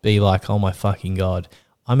they'll be like, oh my fucking God,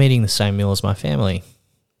 I'm eating the same meal as my family.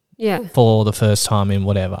 Yeah. For the first time in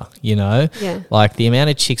whatever, Yeah. Like the amount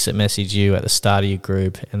of chicks that message you at the start of your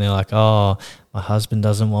group and they're like, oh, my husband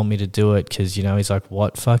doesn't want me to do it because, he's like,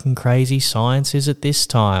 what fucking crazy science is it this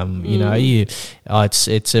time? It's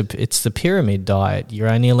the pyramid diet. You're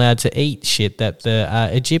only allowed to eat shit that the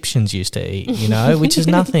Egyptians used to eat, which is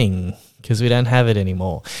nothing because we don't have it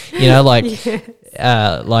anymore. Like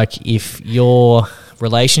if your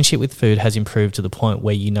relationship with food has improved to the point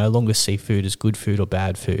where you no longer see food as good food or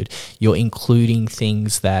bad food. You're including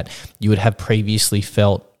things that you would have previously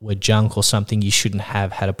felt were junk or something you shouldn't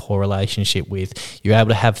have had a poor relationship with. You're able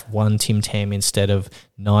to have one Tim Tam instead of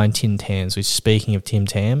 9 Tim Tams, which, speaking of Tim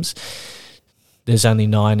Tams, there's only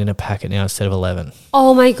 9 in a packet now instead of 11.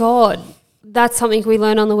 Oh my God. That's something we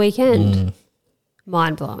learned on the weekend.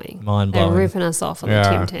 Mind-blowing. They're ripping us off on the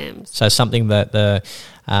Tim Tams. So something that the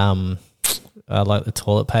like the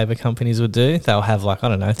toilet paper companies would do, they'll have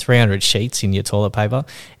 300 sheets in your toilet paper,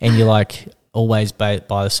 and you always buy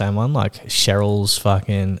the same one, like Cheryl's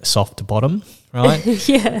fucking soft bottom, right?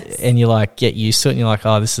 Yes. And you get used to it, and you're like,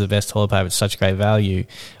 oh, this is the best toilet paper, it's such great value.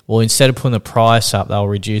 Well, instead of putting the price up, they'll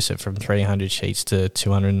reduce it from 300 sheets to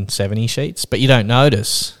 270 sheets, but you don't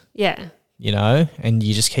notice. Yeah. And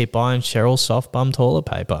you just keep buying Cheryl's soft bum toilet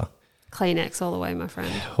paper. Kleenex all the way, my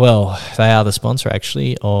friend. Well, they are the sponsor,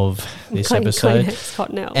 actually, of this episode. Kleenex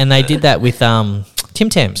Cottonelle. And they did that with Tim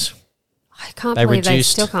Tams. They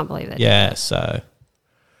still can't believe that. Yeah, so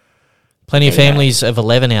plenty of families of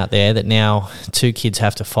 11 out there that now 2 kids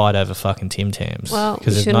have to fight over fucking Tim Tams. Well,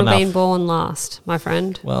 you shouldn't have been born last, my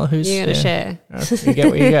friend. Well, you're going to share? You get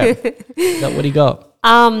what you get. Got what he got.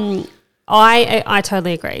 I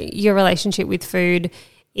totally agree. Your relationship with food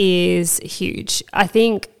is huge. I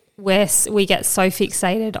think we get so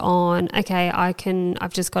fixated on, okay,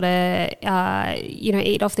 I've just got to,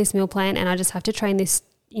 eat off this meal plan, and I just have to train this,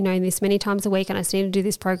 this many times a week, and I just need to do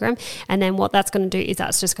this program. And then what that's going to do is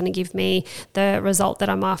that's just going to give me the result that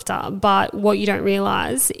I'm after. But what you don't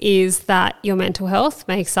realize is that your mental health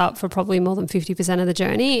makes up for probably more than 50% of the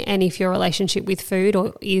journey. And if your relationship with food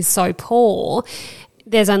is so poor,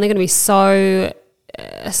 there's only going to be so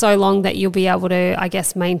long that you'll be able to, I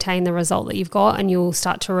guess, maintain the result that you've got, and you'll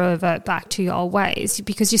start to revert back to your old ways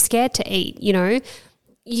because you're scared to eat.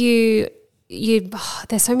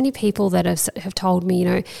 There's so many people that have told me,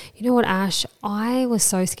 you know what, Ash, I was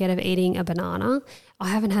so scared of eating a banana. I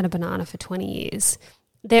haven't had a banana for 20 years.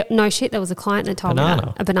 There was a client that told me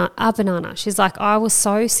that. A banana. She's like, I was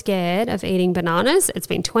so scared of eating bananas. It's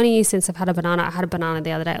been 20 years since I've had a banana. I had a banana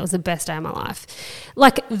the other day. It was the best day of my life.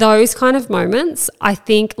 Like those kind of moments, I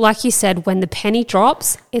think, like you said, when the penny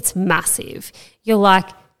drops, it's massive. You're like,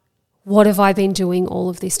 what have I been doing all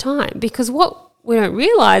of this time? Because what we don't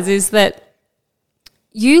realize is that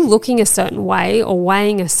you looking a certain way or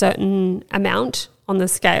weighing a certain amount on the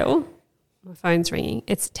scale. My phone's ringing.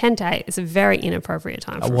 It's 10 to 8. It's a very inappropriate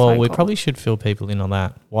time for a phone call. We probably should fill people in on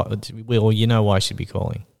that. You know why I should be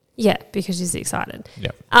calling. Yeah, because she's excited. Yeah.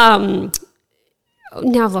 Now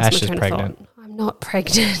I've lost Ash my train of thought. I'm not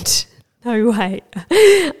pregnant. No way.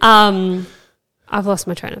 I've lost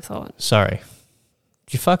my train of thought. Sorry.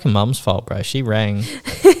 It's your fucking mum's fault, bro. She rang.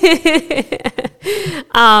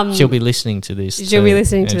 She'll be listening to this. She'll be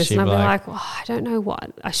listening to and this, and I'll be like, well, I don't know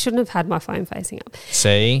what. I shouldn't have had my phone facing up.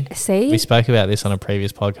 See? See? We spoke about this on a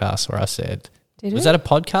previous podcast where I said, was that a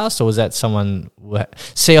podcast or was that someone?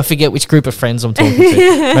 See, I forget which group of friends I'm talking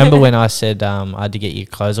to. Remember when I said I had to get you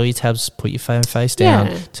close all your tabs, put your phone face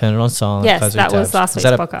down, turn it on silent. Yes, close all that your was tabs. last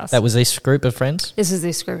week's podcast. That was this group of friends? This is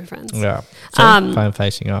this group of friends. Yeah. So phone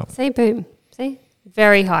facing up. See, boom. See?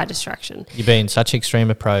 Very high distraction. You've been such extreme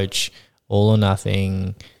approach, all or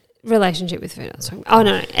nothing. Relationship with food. Oh,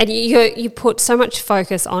 no. And you put so much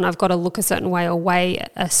focus on I've got to look a certain way or weigh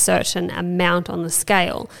a certain amount on the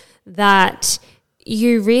scale that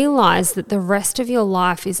you realise that the rest of your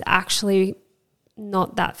life is actually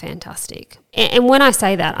not that fantastic. And when I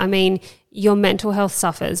say that, I mean your mental health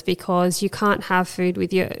suffers because you can't have food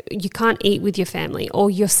you can't eat with your family, or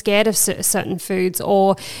you're scared of certain foods,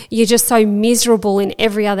 or you're just so miserable in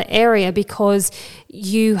every other area because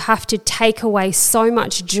you have to take away so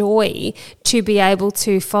much joy to be able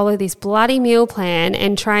to follow this bloody meal plan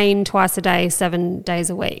and train twice a day, 7 days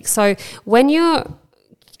a week. So when you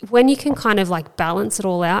can kind of like balance it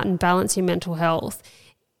all out and balance your mental health,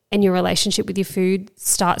 and your relationship with your food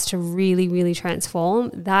starts to really, really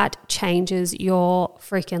transform, that changes your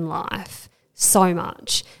freaking life so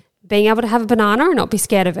much. Being able to have a banana and not be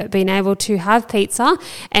scared of it, being able to have pizza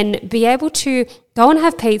and be able to go and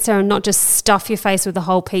have pizza and not just stuff your face with the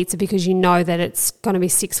whole pizza because you know that it's going to be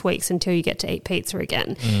 6 weeks until you get to eat pizza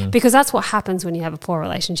again. Because that's what happens when you have a poor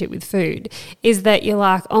relationship with food, is that you're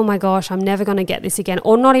like, oh my gosh, I'm never going to get this again.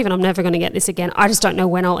 Or not even I'm never going to get this again. I just don't know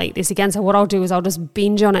when I'll eat this again. So what I'll do is I'll just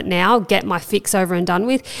binge on it now, get my fix over and done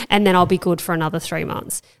with, and then I'll be good for another 3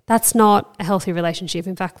 months. That's not a healthy relationship.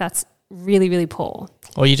 In fact, that's really, really poor.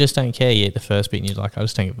 Or you just don't care. You eat the first bit and you're like, I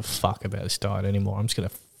just don't give a fuck about this diet anymore. I'm just going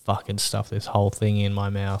to fucking stuff this whole thing in my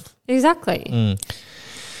mouth. Exactly.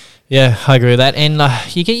 Yeah, I agree with that. And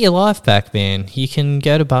you get your life back, man. You can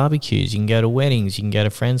go to barbecues, you can go to weddings, you can go to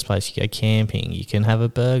friends' place, you go camping, you can have a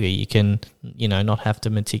burger, you can, not have to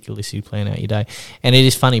meticulously plan out your day. And it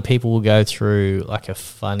is funny, people will go through like a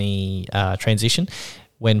funny transition.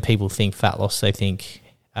 When people think fat loss, they think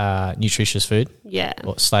nutritious food,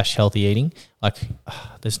 or / healthy eating. Like,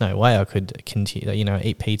 there's no way I could continue,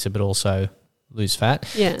 eat pizza but also lose fat.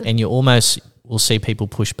 Yeah. And you almost will see people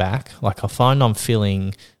push back. Like, I find I'm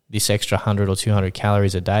filling this extra 100 or 200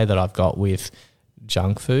 calories a day that I've got with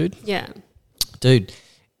junk food. Yeah. Dude,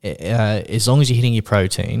 as long as you're hitting your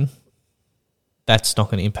protein, that's not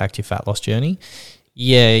going to impact your fat loss journey.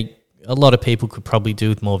 Yeah, a lot of people could probably do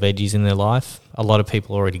with more veggies in their life. A lot of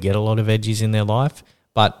people already get a lot of veggies in their life.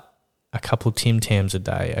 But a couple of Tim Tams a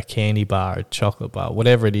day, a candy bar, a chocolate bar,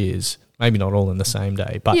 whatever it is, maybe not all in the same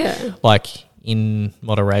day, but like in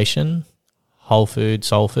moderation, whole food,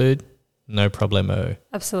 soul food, no problemo.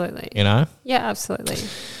 Absolutely. Yeah, absolutely.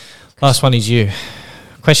 Last one is you.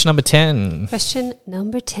 Question number 10. Question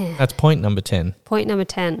number 10. That's point number 10. Point number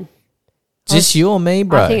 10. Is this you or me,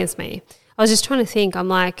 bro? I think it's me. I was just trying to think. I'm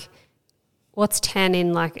like, what's 10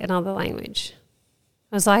 in like another language?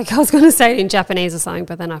 I was going to say it in Japanese or something,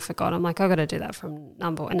 but then I forgot. I'm like, I've got to do that from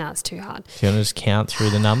number one. No, it's too hard. Do you want to just count through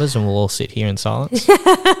the numbers and we'll all sit here in silence?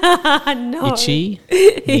 No. Ichi,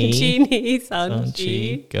 ni,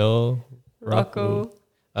 sanchi, go, roku.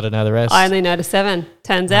 I don't know the rest. I only know to 7.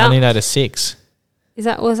 Turns I out. only know to 6.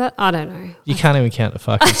 Was that? I don't know. You can't even count the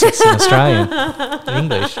fucking 6 in Australian. In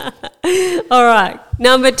English. All right.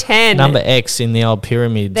 Number 10. Number X in the old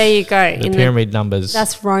pyramids. There you go. The pyramid numbers.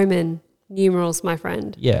 That's Roman numerals, my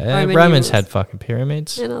friend. Yeah, Romans numerals. had fucking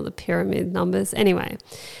pyramids. And other pyramid numbers. Anyway,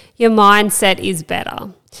 your mindset is better.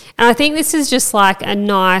 And I think this is just like a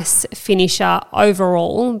nice finisher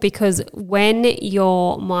overall, because when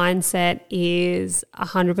your mindset is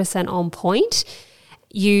 100% on point,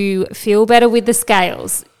 you feel better with the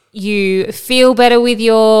scales. You feel better with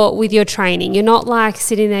your training. You're not like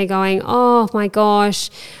sitting there going, oh my gosh,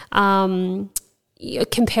 you're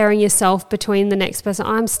comparing yourself between the next person.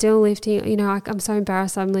 I'm still lifting, I'm so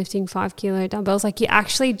embarrassed I'm lifting 5 kilo dumbbells. Like, you're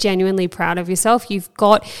actually genuinely proud of yourself. Your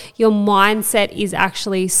mindset is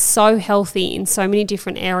actually so healthy in so many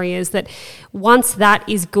different areas that once that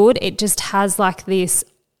is good, it just has like this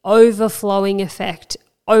overflowing effect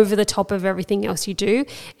over the top of everything else you do.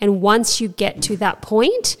 And once you get to that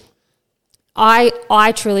point,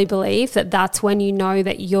 I truly believe that that's when you know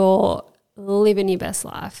that you're living your best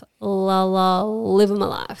life. Living my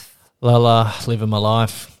life. Living my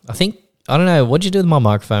life. I don't know, what'd you do with my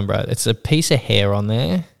microphone, bro? It's a piece of hair on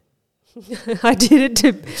there. I did it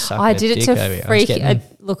to. Sucking I a did it dick to over here. I'm freak. just getting-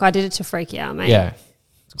 Look, I did it to freak you out, mate. Yeah.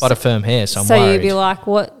 It's quite a firm hair, so I'm so worried. you'd be like,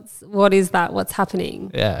 what is that? What's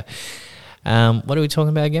happening? Yeah. What are we talking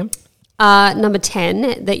about again? Number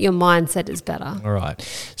 10, that your mindset is better. All right.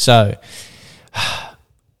 So,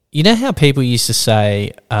 you know how people used to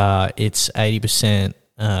say it's 80%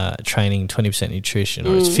 training, 20% nutrition,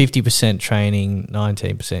 or it's 50% training,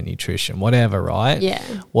 19% nutrition, whatever, right? Yeah.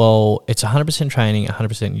 Well, it's 100% training,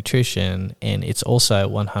 100% nutrition, and it's also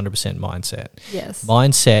 100% mindset. Yes.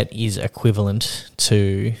 Mindset is equivalent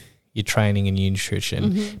to your training and your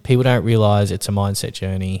nutrition. People don't realize it's a mindset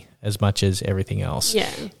journey as much as everything else. Yeah.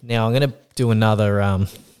 Now, I'm going to do another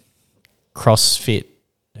CrossFit.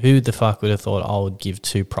 Who the fuck would have thought I would give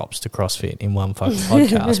 2 props to CrossFit in one fucking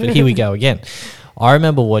podcast? But here we go again. I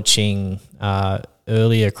remember watching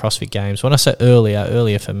earlier CrossFit games. When I say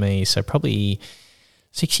earlier for me, so probably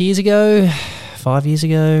 6 years ago, 5 years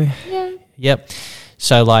ago. Yeah. Yep.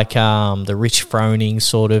 So like the Rich Froning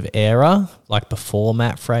sort of era, like before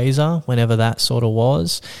Matt Fraser, whenever that sort of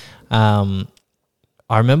was. I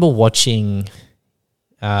remember watching,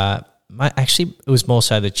 actually it was more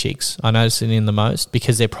so the chicks. I noticed it in the most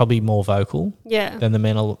because they're probably more vocal Yeah. than the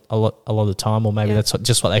men a lot of the time, or maybe that's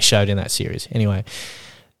just what they showed in that series. Anyway,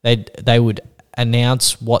 they would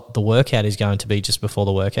announce what the workout is going to be just before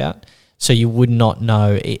the workout. So you would not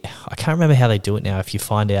know. I can't remember how they do it now. If you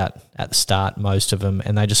find out at the start, most of them,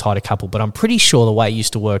 and they just hide a couple. But I'm pretty sure the way it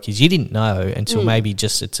used to work is you didn't know until maybe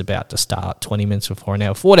just it's about to start, 20 minutes before an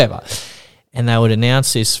hour, whatever. And they would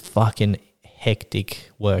announce this fucking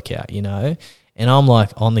hectic workout, you know? And I'm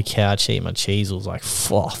like on the couch eating my cheese. I was like,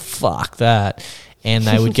 fuck that. And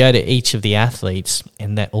they would go to each of the athletes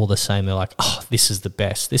and they're all the same. They're like, oh, this is the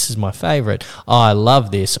best. This is my favorite. Oh, I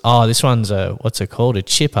love this. Oh, this one's what's it called? A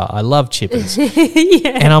chipper. I love chippers.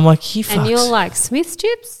 Yeah. And I'm like, you fucks. And you're like, Smith's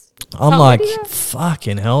chips? I'm Hot like, video?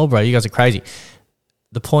 fucking hell, bro. You guys are crazy.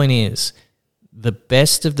 The point is, the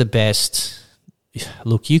best of the best,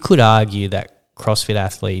 look, you could argue that CrossFit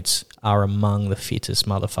athletes are among the fittest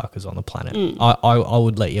motherfuckers on the planet. I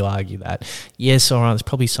would let you argue that. Yes, all right, there's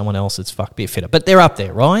probably someone else that's a bit fitter, but they're up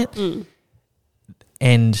there, right?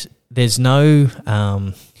 And there's no,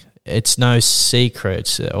 it's no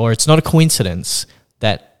secret, or it's not a coincidence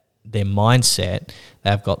that their mindset,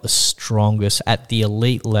 they've got the strongest at the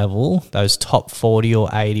elite level, those top 40 or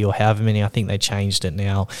 80 or however many, I think they changed it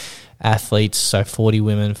now, athletes, so 40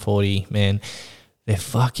 women, 40 men, their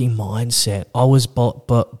fucking mindset. I was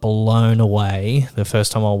blown away the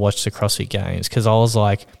first time I watched the CrossFit Games because I was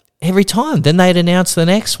like, every time, then they'd announce the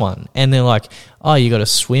next one. And they're like, oh, you got to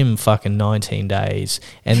swim fucking 19 days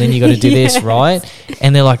and then you got to do Yes. this, right?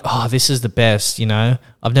 And they're like, oh, this is the best, you know?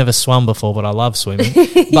 I've never swum before, but I love swimming.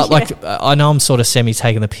 But like, I know I'm sort of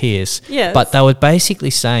semi-taking the piss. Yes. But they were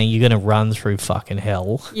basically saying you're going to run through fucking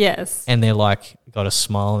hell. Yes. And they're like, got a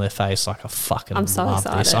smile on their face like, I fucking I'm so love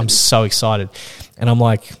this. excited. I'm so excited. And I'm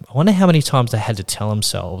like, I wonder how many times they had to tell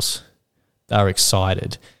themselves they're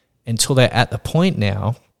excited until they're at the point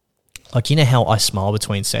now. Like, you know how I smile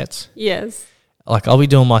between sets? Yes. Like, I'll be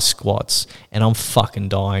doing my squats and I'm fucking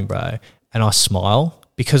dying, bro. And I smile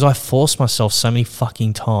because I force myself so many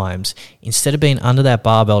fucking times, instead of being under that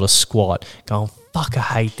barbell to squat, going, fuck, I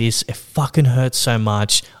hate this. It fucking hurts so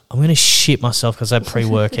much. I'm going to shit myself because I had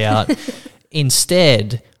pre-workout.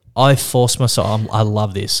 Instead, I force myself. I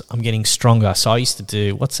love this. I'm getting stronger. So I used to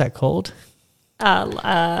do, what's that called?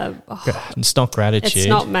 It's not gratitude. It's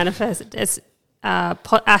not manifest. It's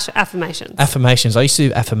affirmations. Affirmations. I used to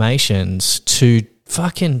do affirmations to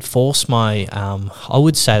fucking force my, I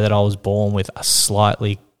would say that I was born with a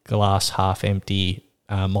slightly glass half empty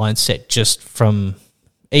mindset, just from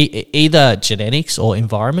either genetics or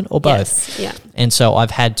environment or both. Yes. Yeah. And so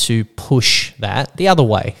I've had to push that the other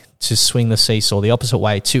way, to swing the seesaw the opposite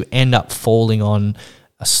way, to end up falling on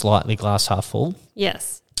a slightly glass half full.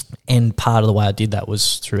 Yes. And part of the way I did that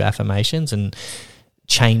was through affirmations and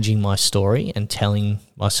changing my story and telling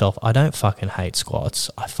myself, I don't fucking hate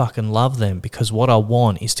squats. I fucking love them because what I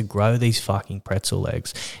want is to grow these fucking pretzel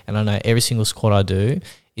legs. And I know every single squat I do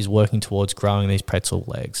is working towards growing these pretzel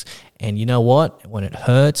legs. And you know what? When it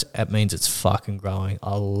hurts, it means it's fucking growing.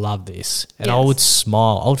 I love this. And I Yes. would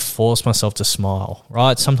smile. I would force myself to smile,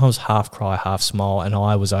 right? Sometimes half cry, half smile, and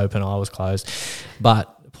eye was open, eye was closed.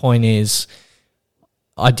 But the point is,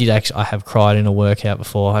 I have cried in a workout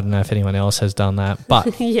before. I don't know if anyone else has done that,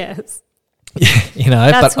 but Yes. you know,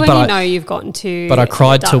 That's but when you I, know you've gotten to. but I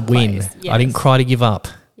cried a to dark win. place. I didn't Yes. cry to give up.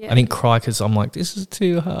 Yeah. I didn't cry because I'm like, this is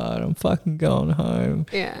too hard. I'm fucking going home.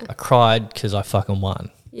 Yeah. I cried because I fucking won.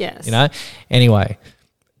 Yes. You know. Anyway,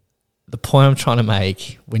 the point I'm trying to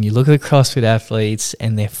make, when you look at the CrossFit athletes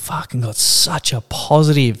and they're fucking got such a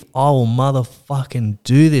positive, I will motherfucking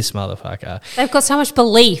do this, motherfucker. They've got so much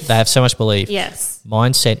belief. They have so much belief. Yes.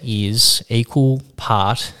 Mindset is equal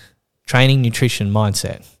part training, nutrition,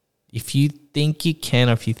 mindset. If you think you can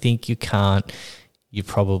or if you think you can't, you're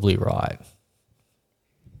probably right.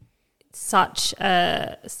 Such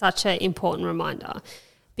an important reminder.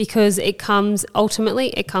 Because ultimately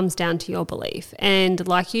it comes down to your belief. And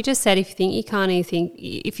like you just said, if you think you can't, if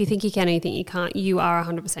you think you can and you think you can't, you are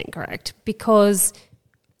 100% correct. Because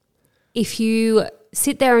if you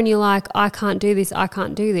sit there and you're like, I can't do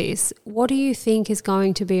this, what do you think is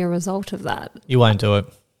going to be a result of that? You won't do it.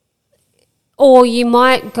 Or you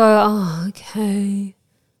might go, oh, okay,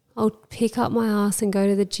 I'll pick up my ass and go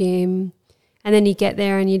to the gym. And then you get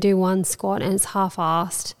there and you do one squat and it's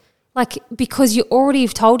half-assed. Like, because you already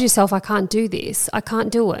have told yourself, I can't do this. I can't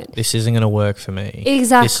do it. This isn't going to work for me.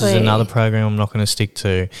 Exactly. This is another program I'm not going to stick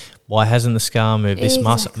to. Why hasn't the scar moved?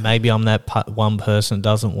 Maybe I'm that one person it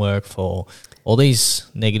doesn't work for. All these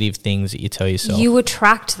negative things that you tell yourself. You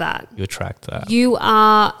attract that. You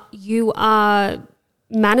are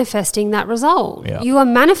manifesting that result. Yeah. You are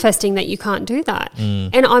manifesting that you can't do that.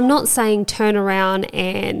 And I'm not saying turn around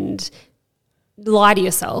and lie to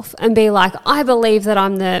yourself and be like, I believe that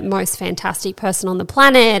I'm the most fantastic person on the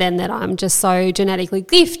planet and that I'm just so genetically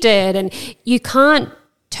gifted. And you can't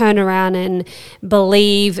turn around and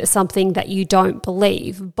believe something that you don't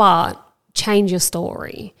believe, but change your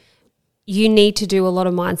story. You need to do a lot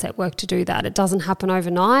of mindset work to do that. It doesn't happen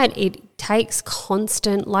overnight. It takes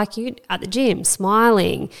constant, like you at the gym,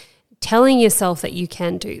 smiling, telling yourself that you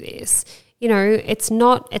can do this. You know, it's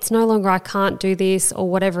no longer I can't do this or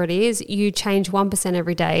whatever it is. You change 1%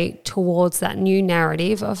 every day towards that new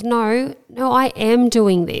narrative of no, I am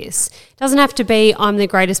doing this. It doesn't have to be I'm the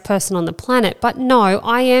greatest person on the planet, but no,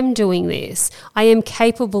 I am doing this. I am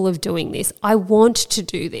capable of doing this. I want to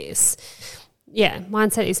do this. Yeah,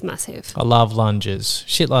 mindset is massive. I love lunges.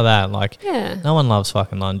 Shit like that. Like, no one loves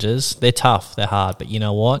fucking lunges. They're tough. They're hard. But you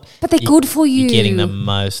know what? But they're good for you. You're getting the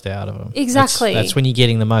most out of them. Exactly. That's when you're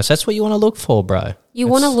getting the most. That's what you want to look for, bro. You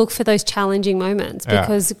want to look for those challenging moments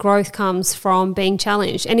because growth comes from being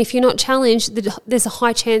challenged. And if you're not challenged, there's a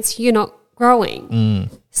high chance you're not growing.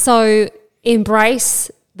 So embrace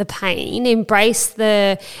the pain, and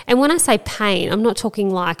when I say pain, I'm not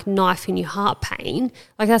talking like knife in your heart pain.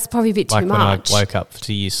 Like that's probably a bit too much. Like when I woke up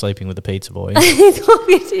to you sleeping with the pizza boy. How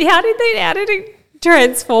did it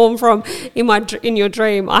transform from in your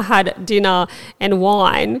dream I had dinner and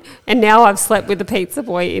wine and now I've slept with the pizza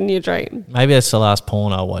boy in your dream? Maybe that's the last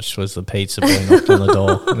porn I watched was the pizza boy knocked on the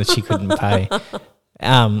door and that she couldn't pay.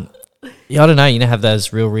 Yeah, I don't know. You know, have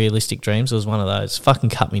those real realistic dreams. It was one of those. Fucking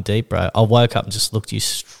cut me deep, bro. I woke up and just looked you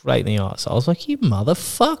straight in the eyes. I was like, you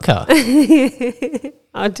motherfucker.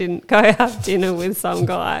 I didn't go have dinner with some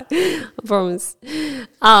guy. I promise.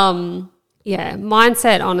 Yeah,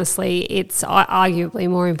 mindset, honestly, it's arguably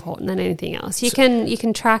more important than anything else. You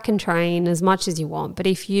can track and train as much as you want, but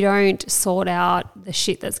if you don't sort out the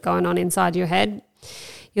shit that's going on inside your head,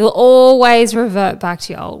 you'll always revert back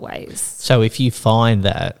to your old ways. So if you find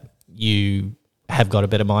that you have got a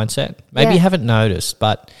better mindset, maybe you haven't noticed,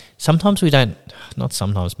 but sometimes we don't, not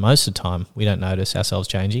sometimes, most of the time, we don't notice ourselves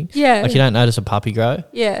changing. Yeah. Like you don't notice a puppy grow.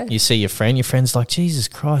 Yeah. You see your friend's like, Jesus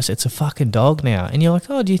Christ, it's a fucking dog now. And you're like,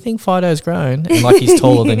 oh, do you think Fido's grown? And like he's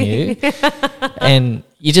taller than you. And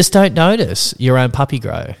you just don't notice your own puppy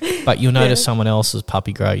grow, but you'll notice someone else's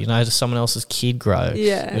puppy grow. You notice someone else's kid grow.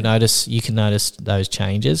 Yeah. You can notice those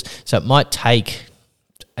changes. So it might take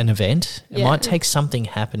an event. It might take something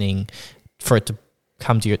happening for it to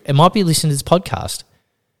come to you. It might be listening to this podcast.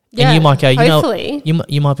 Yeah, and you might go, hopefully.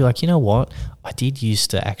 you might be like, you know what? I did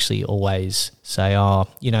used to actually always say, oh,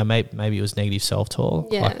 you know, maybe it was negative self-talk.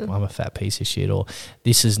 Yeah. Like, I'm a fat piece of shit, or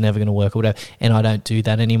this is never going to work, or whatever. And I don't do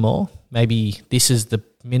that anymore. Maybe this is the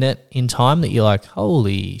minute in time that you're like,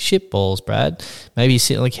 holy shit balls, Brad. Maybe you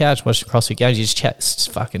sit on the couch, watch the CrossFit Games, you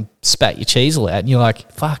just fucking spat your cheese all out, and you're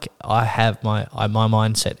like, fuck, I have my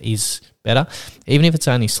mindset is better. Even if it's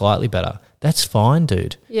only slightly better, that's fine,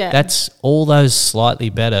 dude. Yeah. That's all those slightly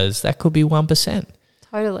betters. That could be 1%.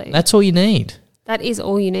 Totally. That's all you need. That is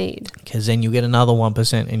all you need. Because then you'll get another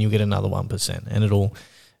 1% and you'll get another 1%, and it'll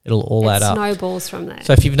all add up. Snowballs from there.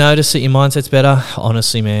 So if you've noticed that your mindset's better,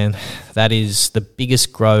 honestly, man, that is the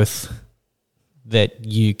biggest growth that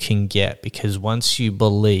you can get, because once you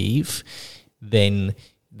believe, then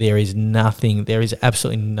there is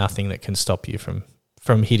absolutely nothing that can stop you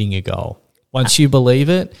from hitting your goal. Once you believe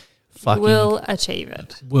it, we'll achieve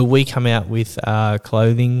it. Will we come out with a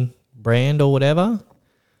clothing brand or whatever?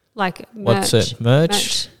 Like merch. What's it?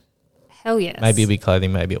 Merch? Hell yes. Maybe it'll be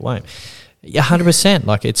clothing, maybe it won't. Yeah, 100%.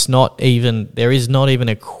 Like it's not even, there is not even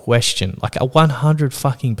a question. Like a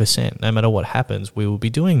 100%, no matter what happens, we will be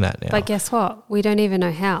doing that now. But guess what? We don't even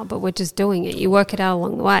know how, but we're just doing it. You work it out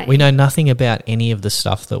along the way. We know nothing about any of the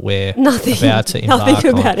stuff that we're about to embark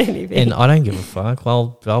nothing on. about anything. And I don't give a fuck.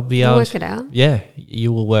 Well, I'll be able work it out. Yeah,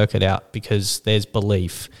 you will work it out because there's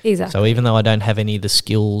belief. Exactly. So even though I don't have any of the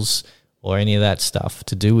skills or any of that stuff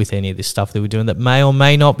to do with any of this stuff that we're doing that may or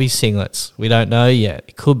may not be singlets. We don't know yet.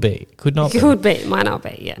 It could be. It could not be. It could be. It might not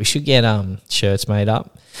be, yeah. We should get shirts made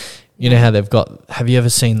up. You know how they've got, have you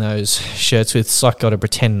ever seen those shirts with, it's like got a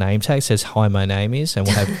pretend name tag, says, hi, my name is, and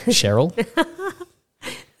we'll have Cheryl.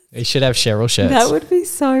 We should have Cheryl shirts. That would be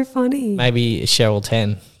so funny. Maybe Cheryl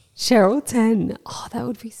 10. Cheryl 10. Oh, that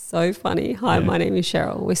would be so funny. Hi, my name is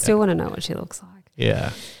Cheryl. We still want to know what she looks like.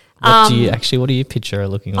 Yeah. What do you picture her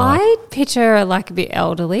looking like? I picture her like a bit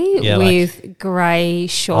elderly with grey,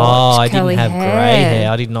 short, I curly didn't have hair. grey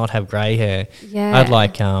hair. I did not have grey hair. Yeah. I had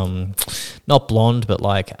like, not blonde, but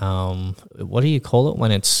like, what do you call it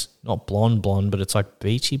when it's not blonde, but it's like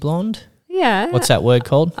beachy blonde? Yeah. What's that word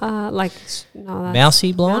called? Mousy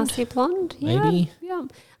blonde? Mousy blonde, yeah. Maybe? Yeah.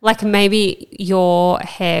 Like maybe your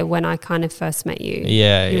hair when I kind of first met you.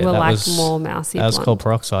 Yeah, You were like more mousy That was blonde. called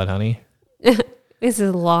peroxide, honey. This is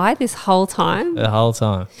a lie this whole time. The whole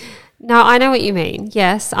time. No, I know what you mean.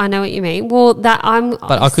 Yes, I know what you mean. Well, but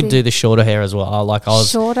I could do the shorter hair as well. I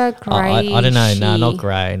was shorter, grey. I don't know. No, not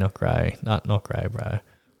grey, not grey, bro.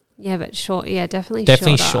 Yeah, but short. Yeah, definitely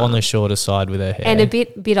shorter. On the shorter side with her hair, and a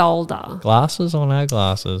bit older. Glasses or no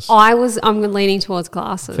glasses? I'm leaning towards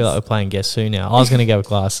glasses. I feel like we're playing Guess Who now. I was going to go with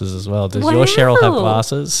glasses as well. Does your Cheryl have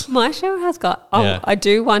glasses? My Cheryl has got. Oh, yeah. I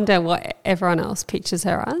do wonder what everyone else pictures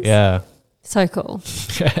her as. Yeah. So cool.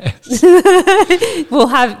 We'll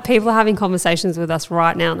have people having conversations with us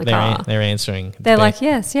right now in the car. They're answering. They're like,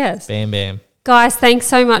 yes. Bam, bam. Guys, thanks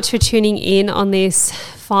so much for tuning in on this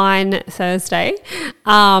fine Thursday.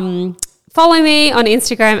 Follow me on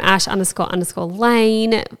Instagram,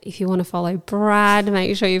 @ash__lane. If you want to follow Brad,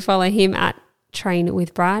 make sure you follow him at Train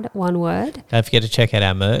with Brad, one word. Don't forget to check out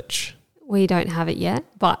our merch. We don't have it yet,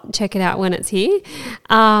 but check it out when it's here.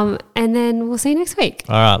 And then we'll see you next week.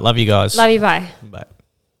 All right. Love you guys. Love you. Bye. Bye.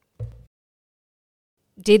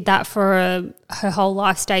 Did that for her whole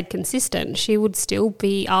life, stayed consistent, she would still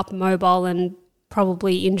be up, mobile and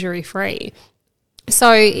probably injury free.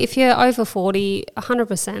 So if you're over 40,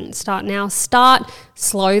 100% start now. Start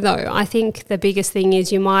slow though. I think the biggest thing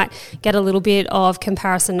is you might get a little bit of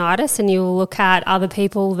comparisonitis and you'll look at other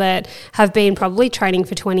people that have been probably training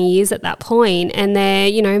for 20 years at that point and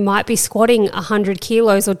they, might be squatting 100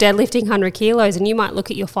 kilos or deadlifting 100 kilos and you might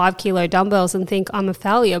look at your 5 kilo dumbbells and think I'm a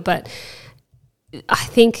failure. But I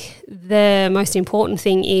think the most important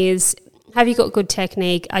thing is, have you got good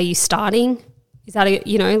technique? Are you starting? Is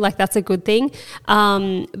that that's a good thing.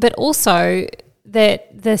 But also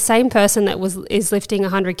that the same person that is lifting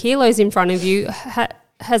 100 kilos in front of you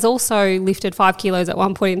has also lifted 5 kilos at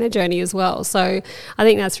one point in their journey as well. So I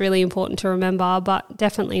think that's really important to remember, but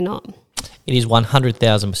definitely not. It is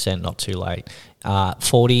 100,000% not too late.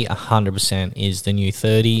 40, 100% is the new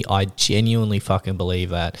 30. I genuinely fucking believe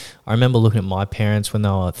that. I remember looking at my parents when they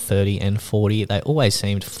were 30 and 40. They always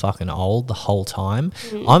seemed fucking old the whole time.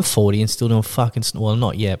 I'm 40 and still doing well,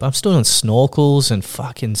 not yet, but I'm still doing snorkels and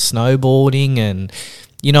fucking snowboarding and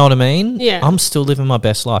you know what I mean? Yeah. I'm still living my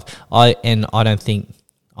best life. I don't think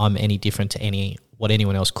I'm any different to what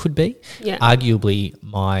anyone else could be. Yeah. Arguably,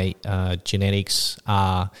 my genetics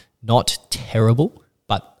are not terrible,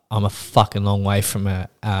 but I'm a fucking long way from a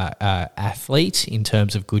athlete in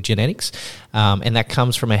terms of good genetics, and that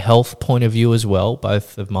comes from a health point of view as well.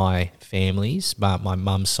 Both of my families, my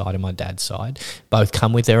mum's side and my dad's side, both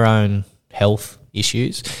come with their own health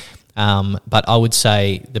issues. But I would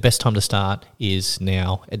say the best time to start is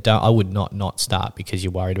now. I would not start because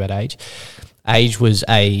you're worried about age. Age was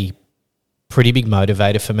a pretty big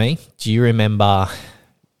motivator for me. Do you remember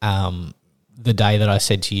the day that I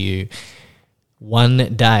said to you,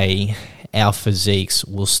 one day our physiques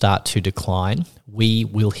will start to decline. We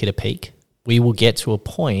will hit a peak. We will get to a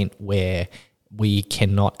point where we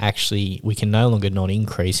can no longer not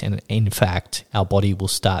increase, and in fact, our body will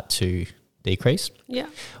start to decrease. Yeah.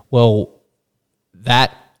 Well,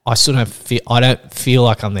 that I don't feel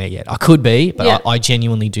like I'm there yet. I could be, but yeah. I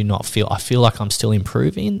genuinely do not feel. I feel like I'm still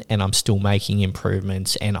improving and I'm still making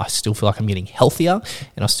improvements and I still feel like I'm getting healthier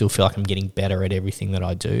and I still feel like I'm getting better at everything that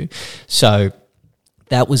I do. So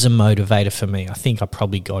that was a motivator for me. I think I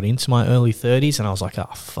probably got into my early 30s and I was like, oh,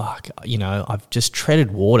 fuck, you know, I've just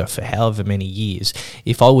treaded water for however many years.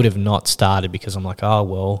 If I would have not started because I'm like, oh,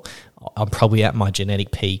 well, I'm probably at my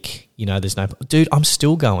genetic peak, you know, there's no... Dude, I'm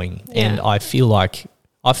still going. Yeah. And I feel like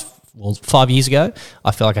 5 years ago,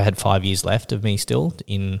 I feel like I had 5 years left of me still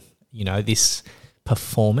in, you know, this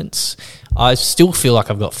performance. I still feel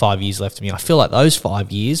like I've got 5 years left of me. I feel like those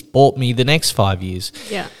 5 years bought me the next 5 years.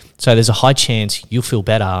 Yeah. So there's a high chance you'll feel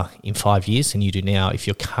better in 5 years than you do now if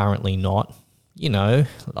you're currently not, you know,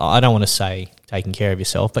 I don't want to say taking care of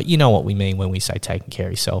yourself, but you know what we mean when we say taking care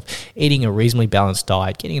of yourself. Eating a reasonably balanced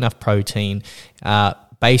diet, getting enough protein,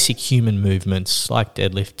 basic human movements like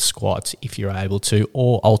deadlift, squats if you're able to,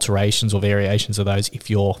 or alterations or variations of those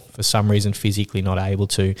if you're for some reason physically not able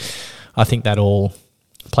to. I think that all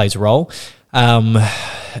plays a role.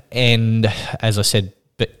 And as I said,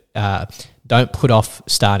 don't put off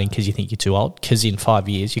starting because you think you're too old, because in 5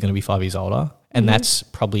 years you're going to be 5 years older, and that's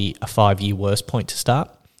probably a 5 year worst point to start.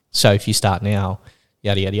 So if you start now,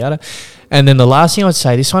 yada, yada, yada. And then the last thing I would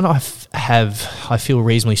say, this one I feel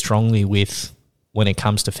reasonably strongly with when it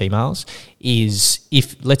comes to females, is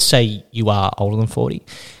if, let's say you are older than 40,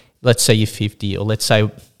 let's say you're 50, or let's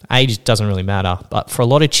say age doesn't really matter, but for a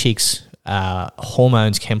lot of chicks,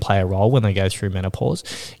 hormones can play a role when they go through menopause.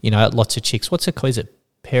 You know, lots of chicks, what's the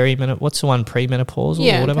one, premenopausal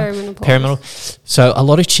or whatever? Perimenopause. So a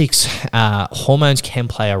lot of chicks, hormones can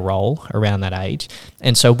play a role around that age.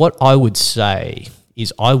 And so what I would say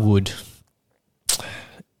is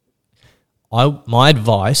my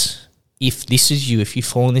advice, if this is you, if you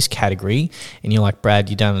fall in this category and you're like,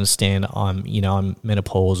 Brad, you don't understand, I'm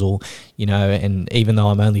menopausal, you know, and even though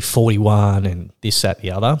I'm only 41 and this, that,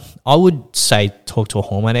 the other, I would say talk to a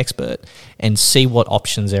hormone expert and see what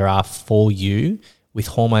options there are for you with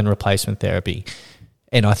hormone replacement therapy.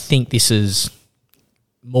 And I think this is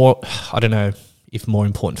more, I don't know if more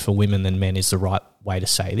important for women than men is the right way to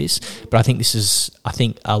say this, but I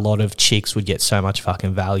think a lot of chicks would get so much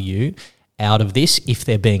fucking value out of this if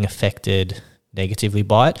they're being affected negatively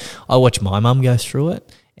by it. I watched my mum go through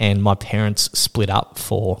it, and my parents split up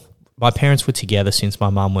my parents were together since my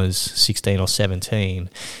mum was 16 or 17,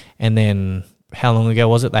 and then how long ago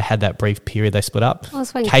was it? They had that brief period they split up. Well,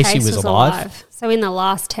 that's when Casey was alive. So in the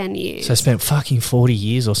last 10 years. So spent fucking 40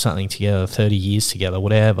 years or something together, 30 years together,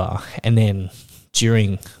 whatever. And then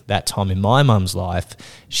during that time in my mum's life,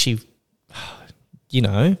 she, you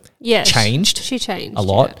know, changed. She changed a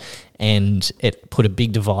lot. Yeah. And it put a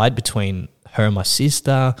big divide between her and my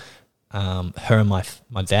sister, her and my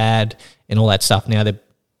dad, and all that stuff. Now they're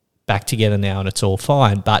back together now and it's all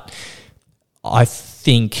fine. But I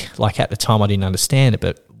think, like at the time I didn't understand it,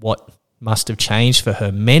 but what must have changed for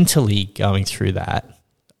her mentally going through that,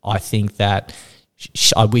 I think that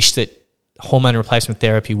I wish that hormone replacement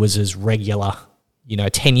therapy was as regular, you know,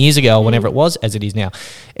 10 years ago or whenever it was, as it is now.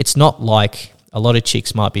 It's not like a lot of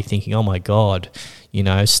chicks might be thinking, oh my God, you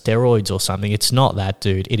know, steroids or something. It's not that,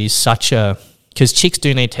 dude. It is such a... Because chicks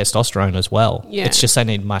do need testosterone as well. Yeah. It's just they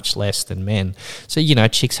need much less than men. So, you know,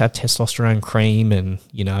 chicks have testosterone cream and,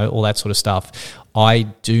 you know, all that sort of stuff. I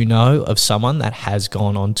do know of someone that has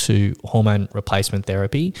gone on to hormone replacement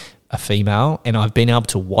therapy, a female, and I've been able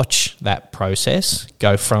to watch that process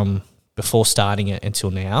go from before starting it until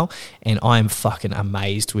now, and I am fucking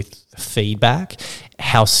amazed with the feedback,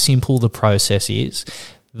 how simple the process is.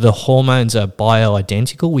 The hormones are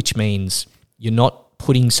bioidentical, which means you're not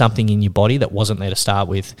putting something in your body that wasn't there to start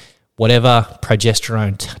with. Whatever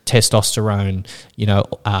progesterone, testosterone, you know,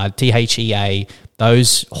 DHEA,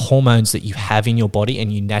 those hormones that you have in your body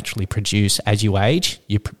and you naturally produce as you age,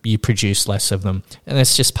 you produce less of them. And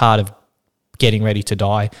that's just part of getting ready to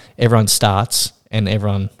die. Everyone starts and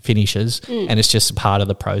everyone finishes, and it's just a part of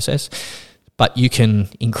the process. But you can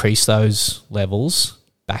increase those levels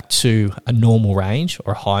back to a normal range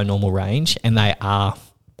or a high normal range, and they are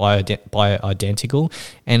bioidentical.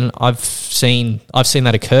 And I've seen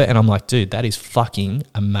that occur, and I'm like, dude, that is fucking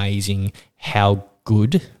amazing how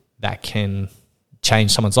good that can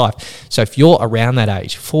change someone's life. So if you're around that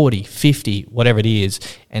age, 40, 50, whatever it is,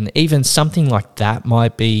 and even something like that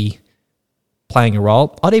might be playing a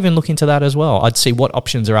role, I'd even look into that as well. I'd see what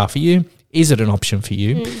options there are for you. Is it an option for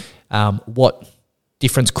you? What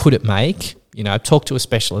difference could it make? You know, talk to a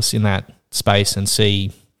specialist in that space and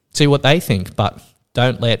see what they think. But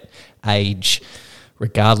don't let age,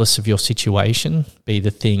 regardless of your situation, be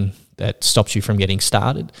the thing that stops you from getting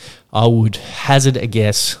started. I would hazard a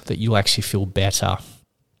guess that you'll actually feel better.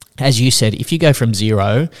 As you said, if you go from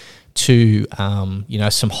zero to, you know,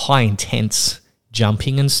 some high intense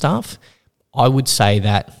jumping and stuff, I would say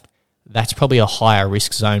that that's probably a higher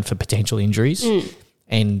risk zone for potential injuries.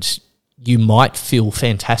 and you might feel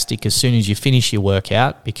fantastic as soon as you finish your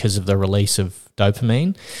workout because of the release of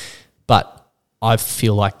dopamine. But I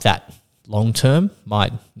feel like that long term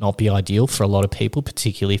might not be ideal for a lot of people,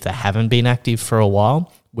 particularly if they haven't been active for a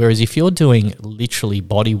while. Whereas if you're doing literally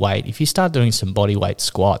body weight, if you start doing some body weight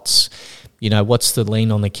squats, what's the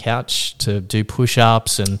lean on the couch to do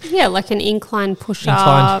push-ups and Yeah, like an incline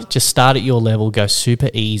push-up. just start at your level, go super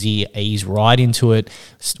easy, ease right into it,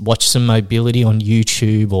 watch some mobility on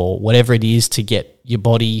YouTube or whatever it is to get your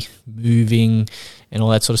body moving and all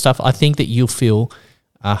that sort of stuff. I think that you'll feel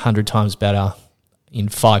 100 times better in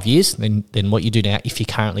 5 years than what you do now if you're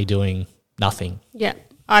currently doing nothing. Yeah,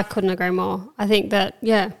 I couldn't agree more. I think that,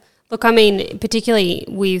 look, I mean, particularly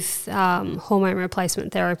with hormone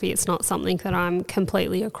replacement therapy, it's not something that I'm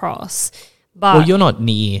completely across. But Well, you're not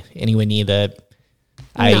anywhere near the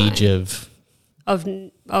age of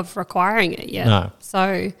requiring it yet. No.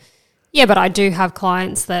 So, yeah, but I do have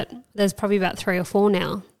clients that there's probably about 3 or 4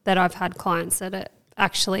 now that I've had clients that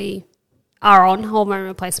actually are on hormone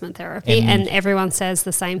replacement therapy, and everyone says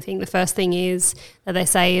the same thing. The first thing that they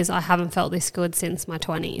say is, I haven't felt this good since my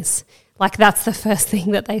 20s. Like, that's the first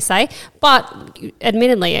thing that they say. But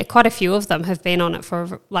admittedly, quite a few of them have been on it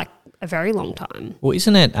for a very long time. Well,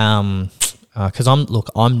 isn't it? Because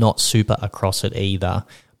I'm not super across it either.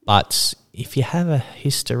 But if you have a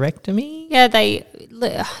hysterectomy,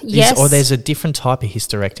 yes, or there's a different type of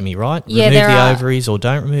hysterectomy, right? Yeah, remove there the are. ovaries or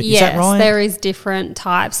don't remove. Yes, is that right? there is different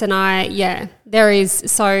types, and there is.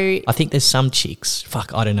 So I think there's some chicks.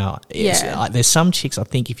 Fuck, I don't know. There's some chicks. I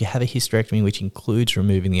think if you have a hysterectomy, which includes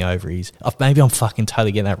removing the ovaries, maybe I'm fucking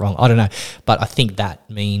totally getting that wrong. I don't know, but I think that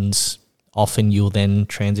means often you'll then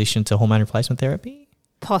transition to hormone replacement therapy.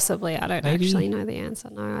 possibly, I don't actually know the answer.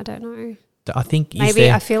 No, I don't know. I think maybe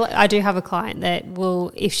I feel like I do have a client that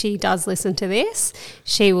will, if she does listen to this,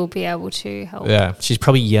 she will be able to help. Yeah, she's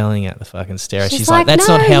probably yelling at the fucking stereo. She's like, that's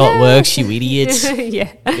 "No, not how yeah." it works, you idiots.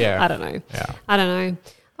 Yeah. Yeah. I don't know. Yeah. I don't know.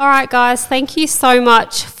 All right, guys. Thank you so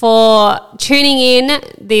much for tuning in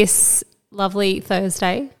this lovely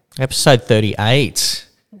Thursday. Episode 38.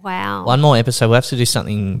 Wow. One more episode. We'll have to do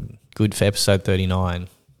something good for episode 39.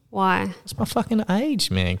 Why? It's my fucking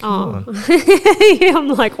age, man. Come on. Yeah, I'm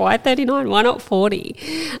like, why 39? Why not 40?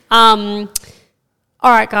 All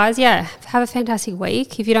right, guys. Yeah. Have a fantastic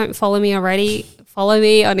week. If you don't follow me already, follow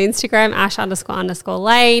me on Instagram,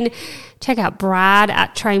 Ash__Lane. Check out Brad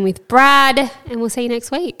at Train with Brad, and we'll see you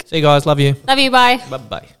next week. See you guys. Love you. Love you. Bye.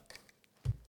 Bye-bye.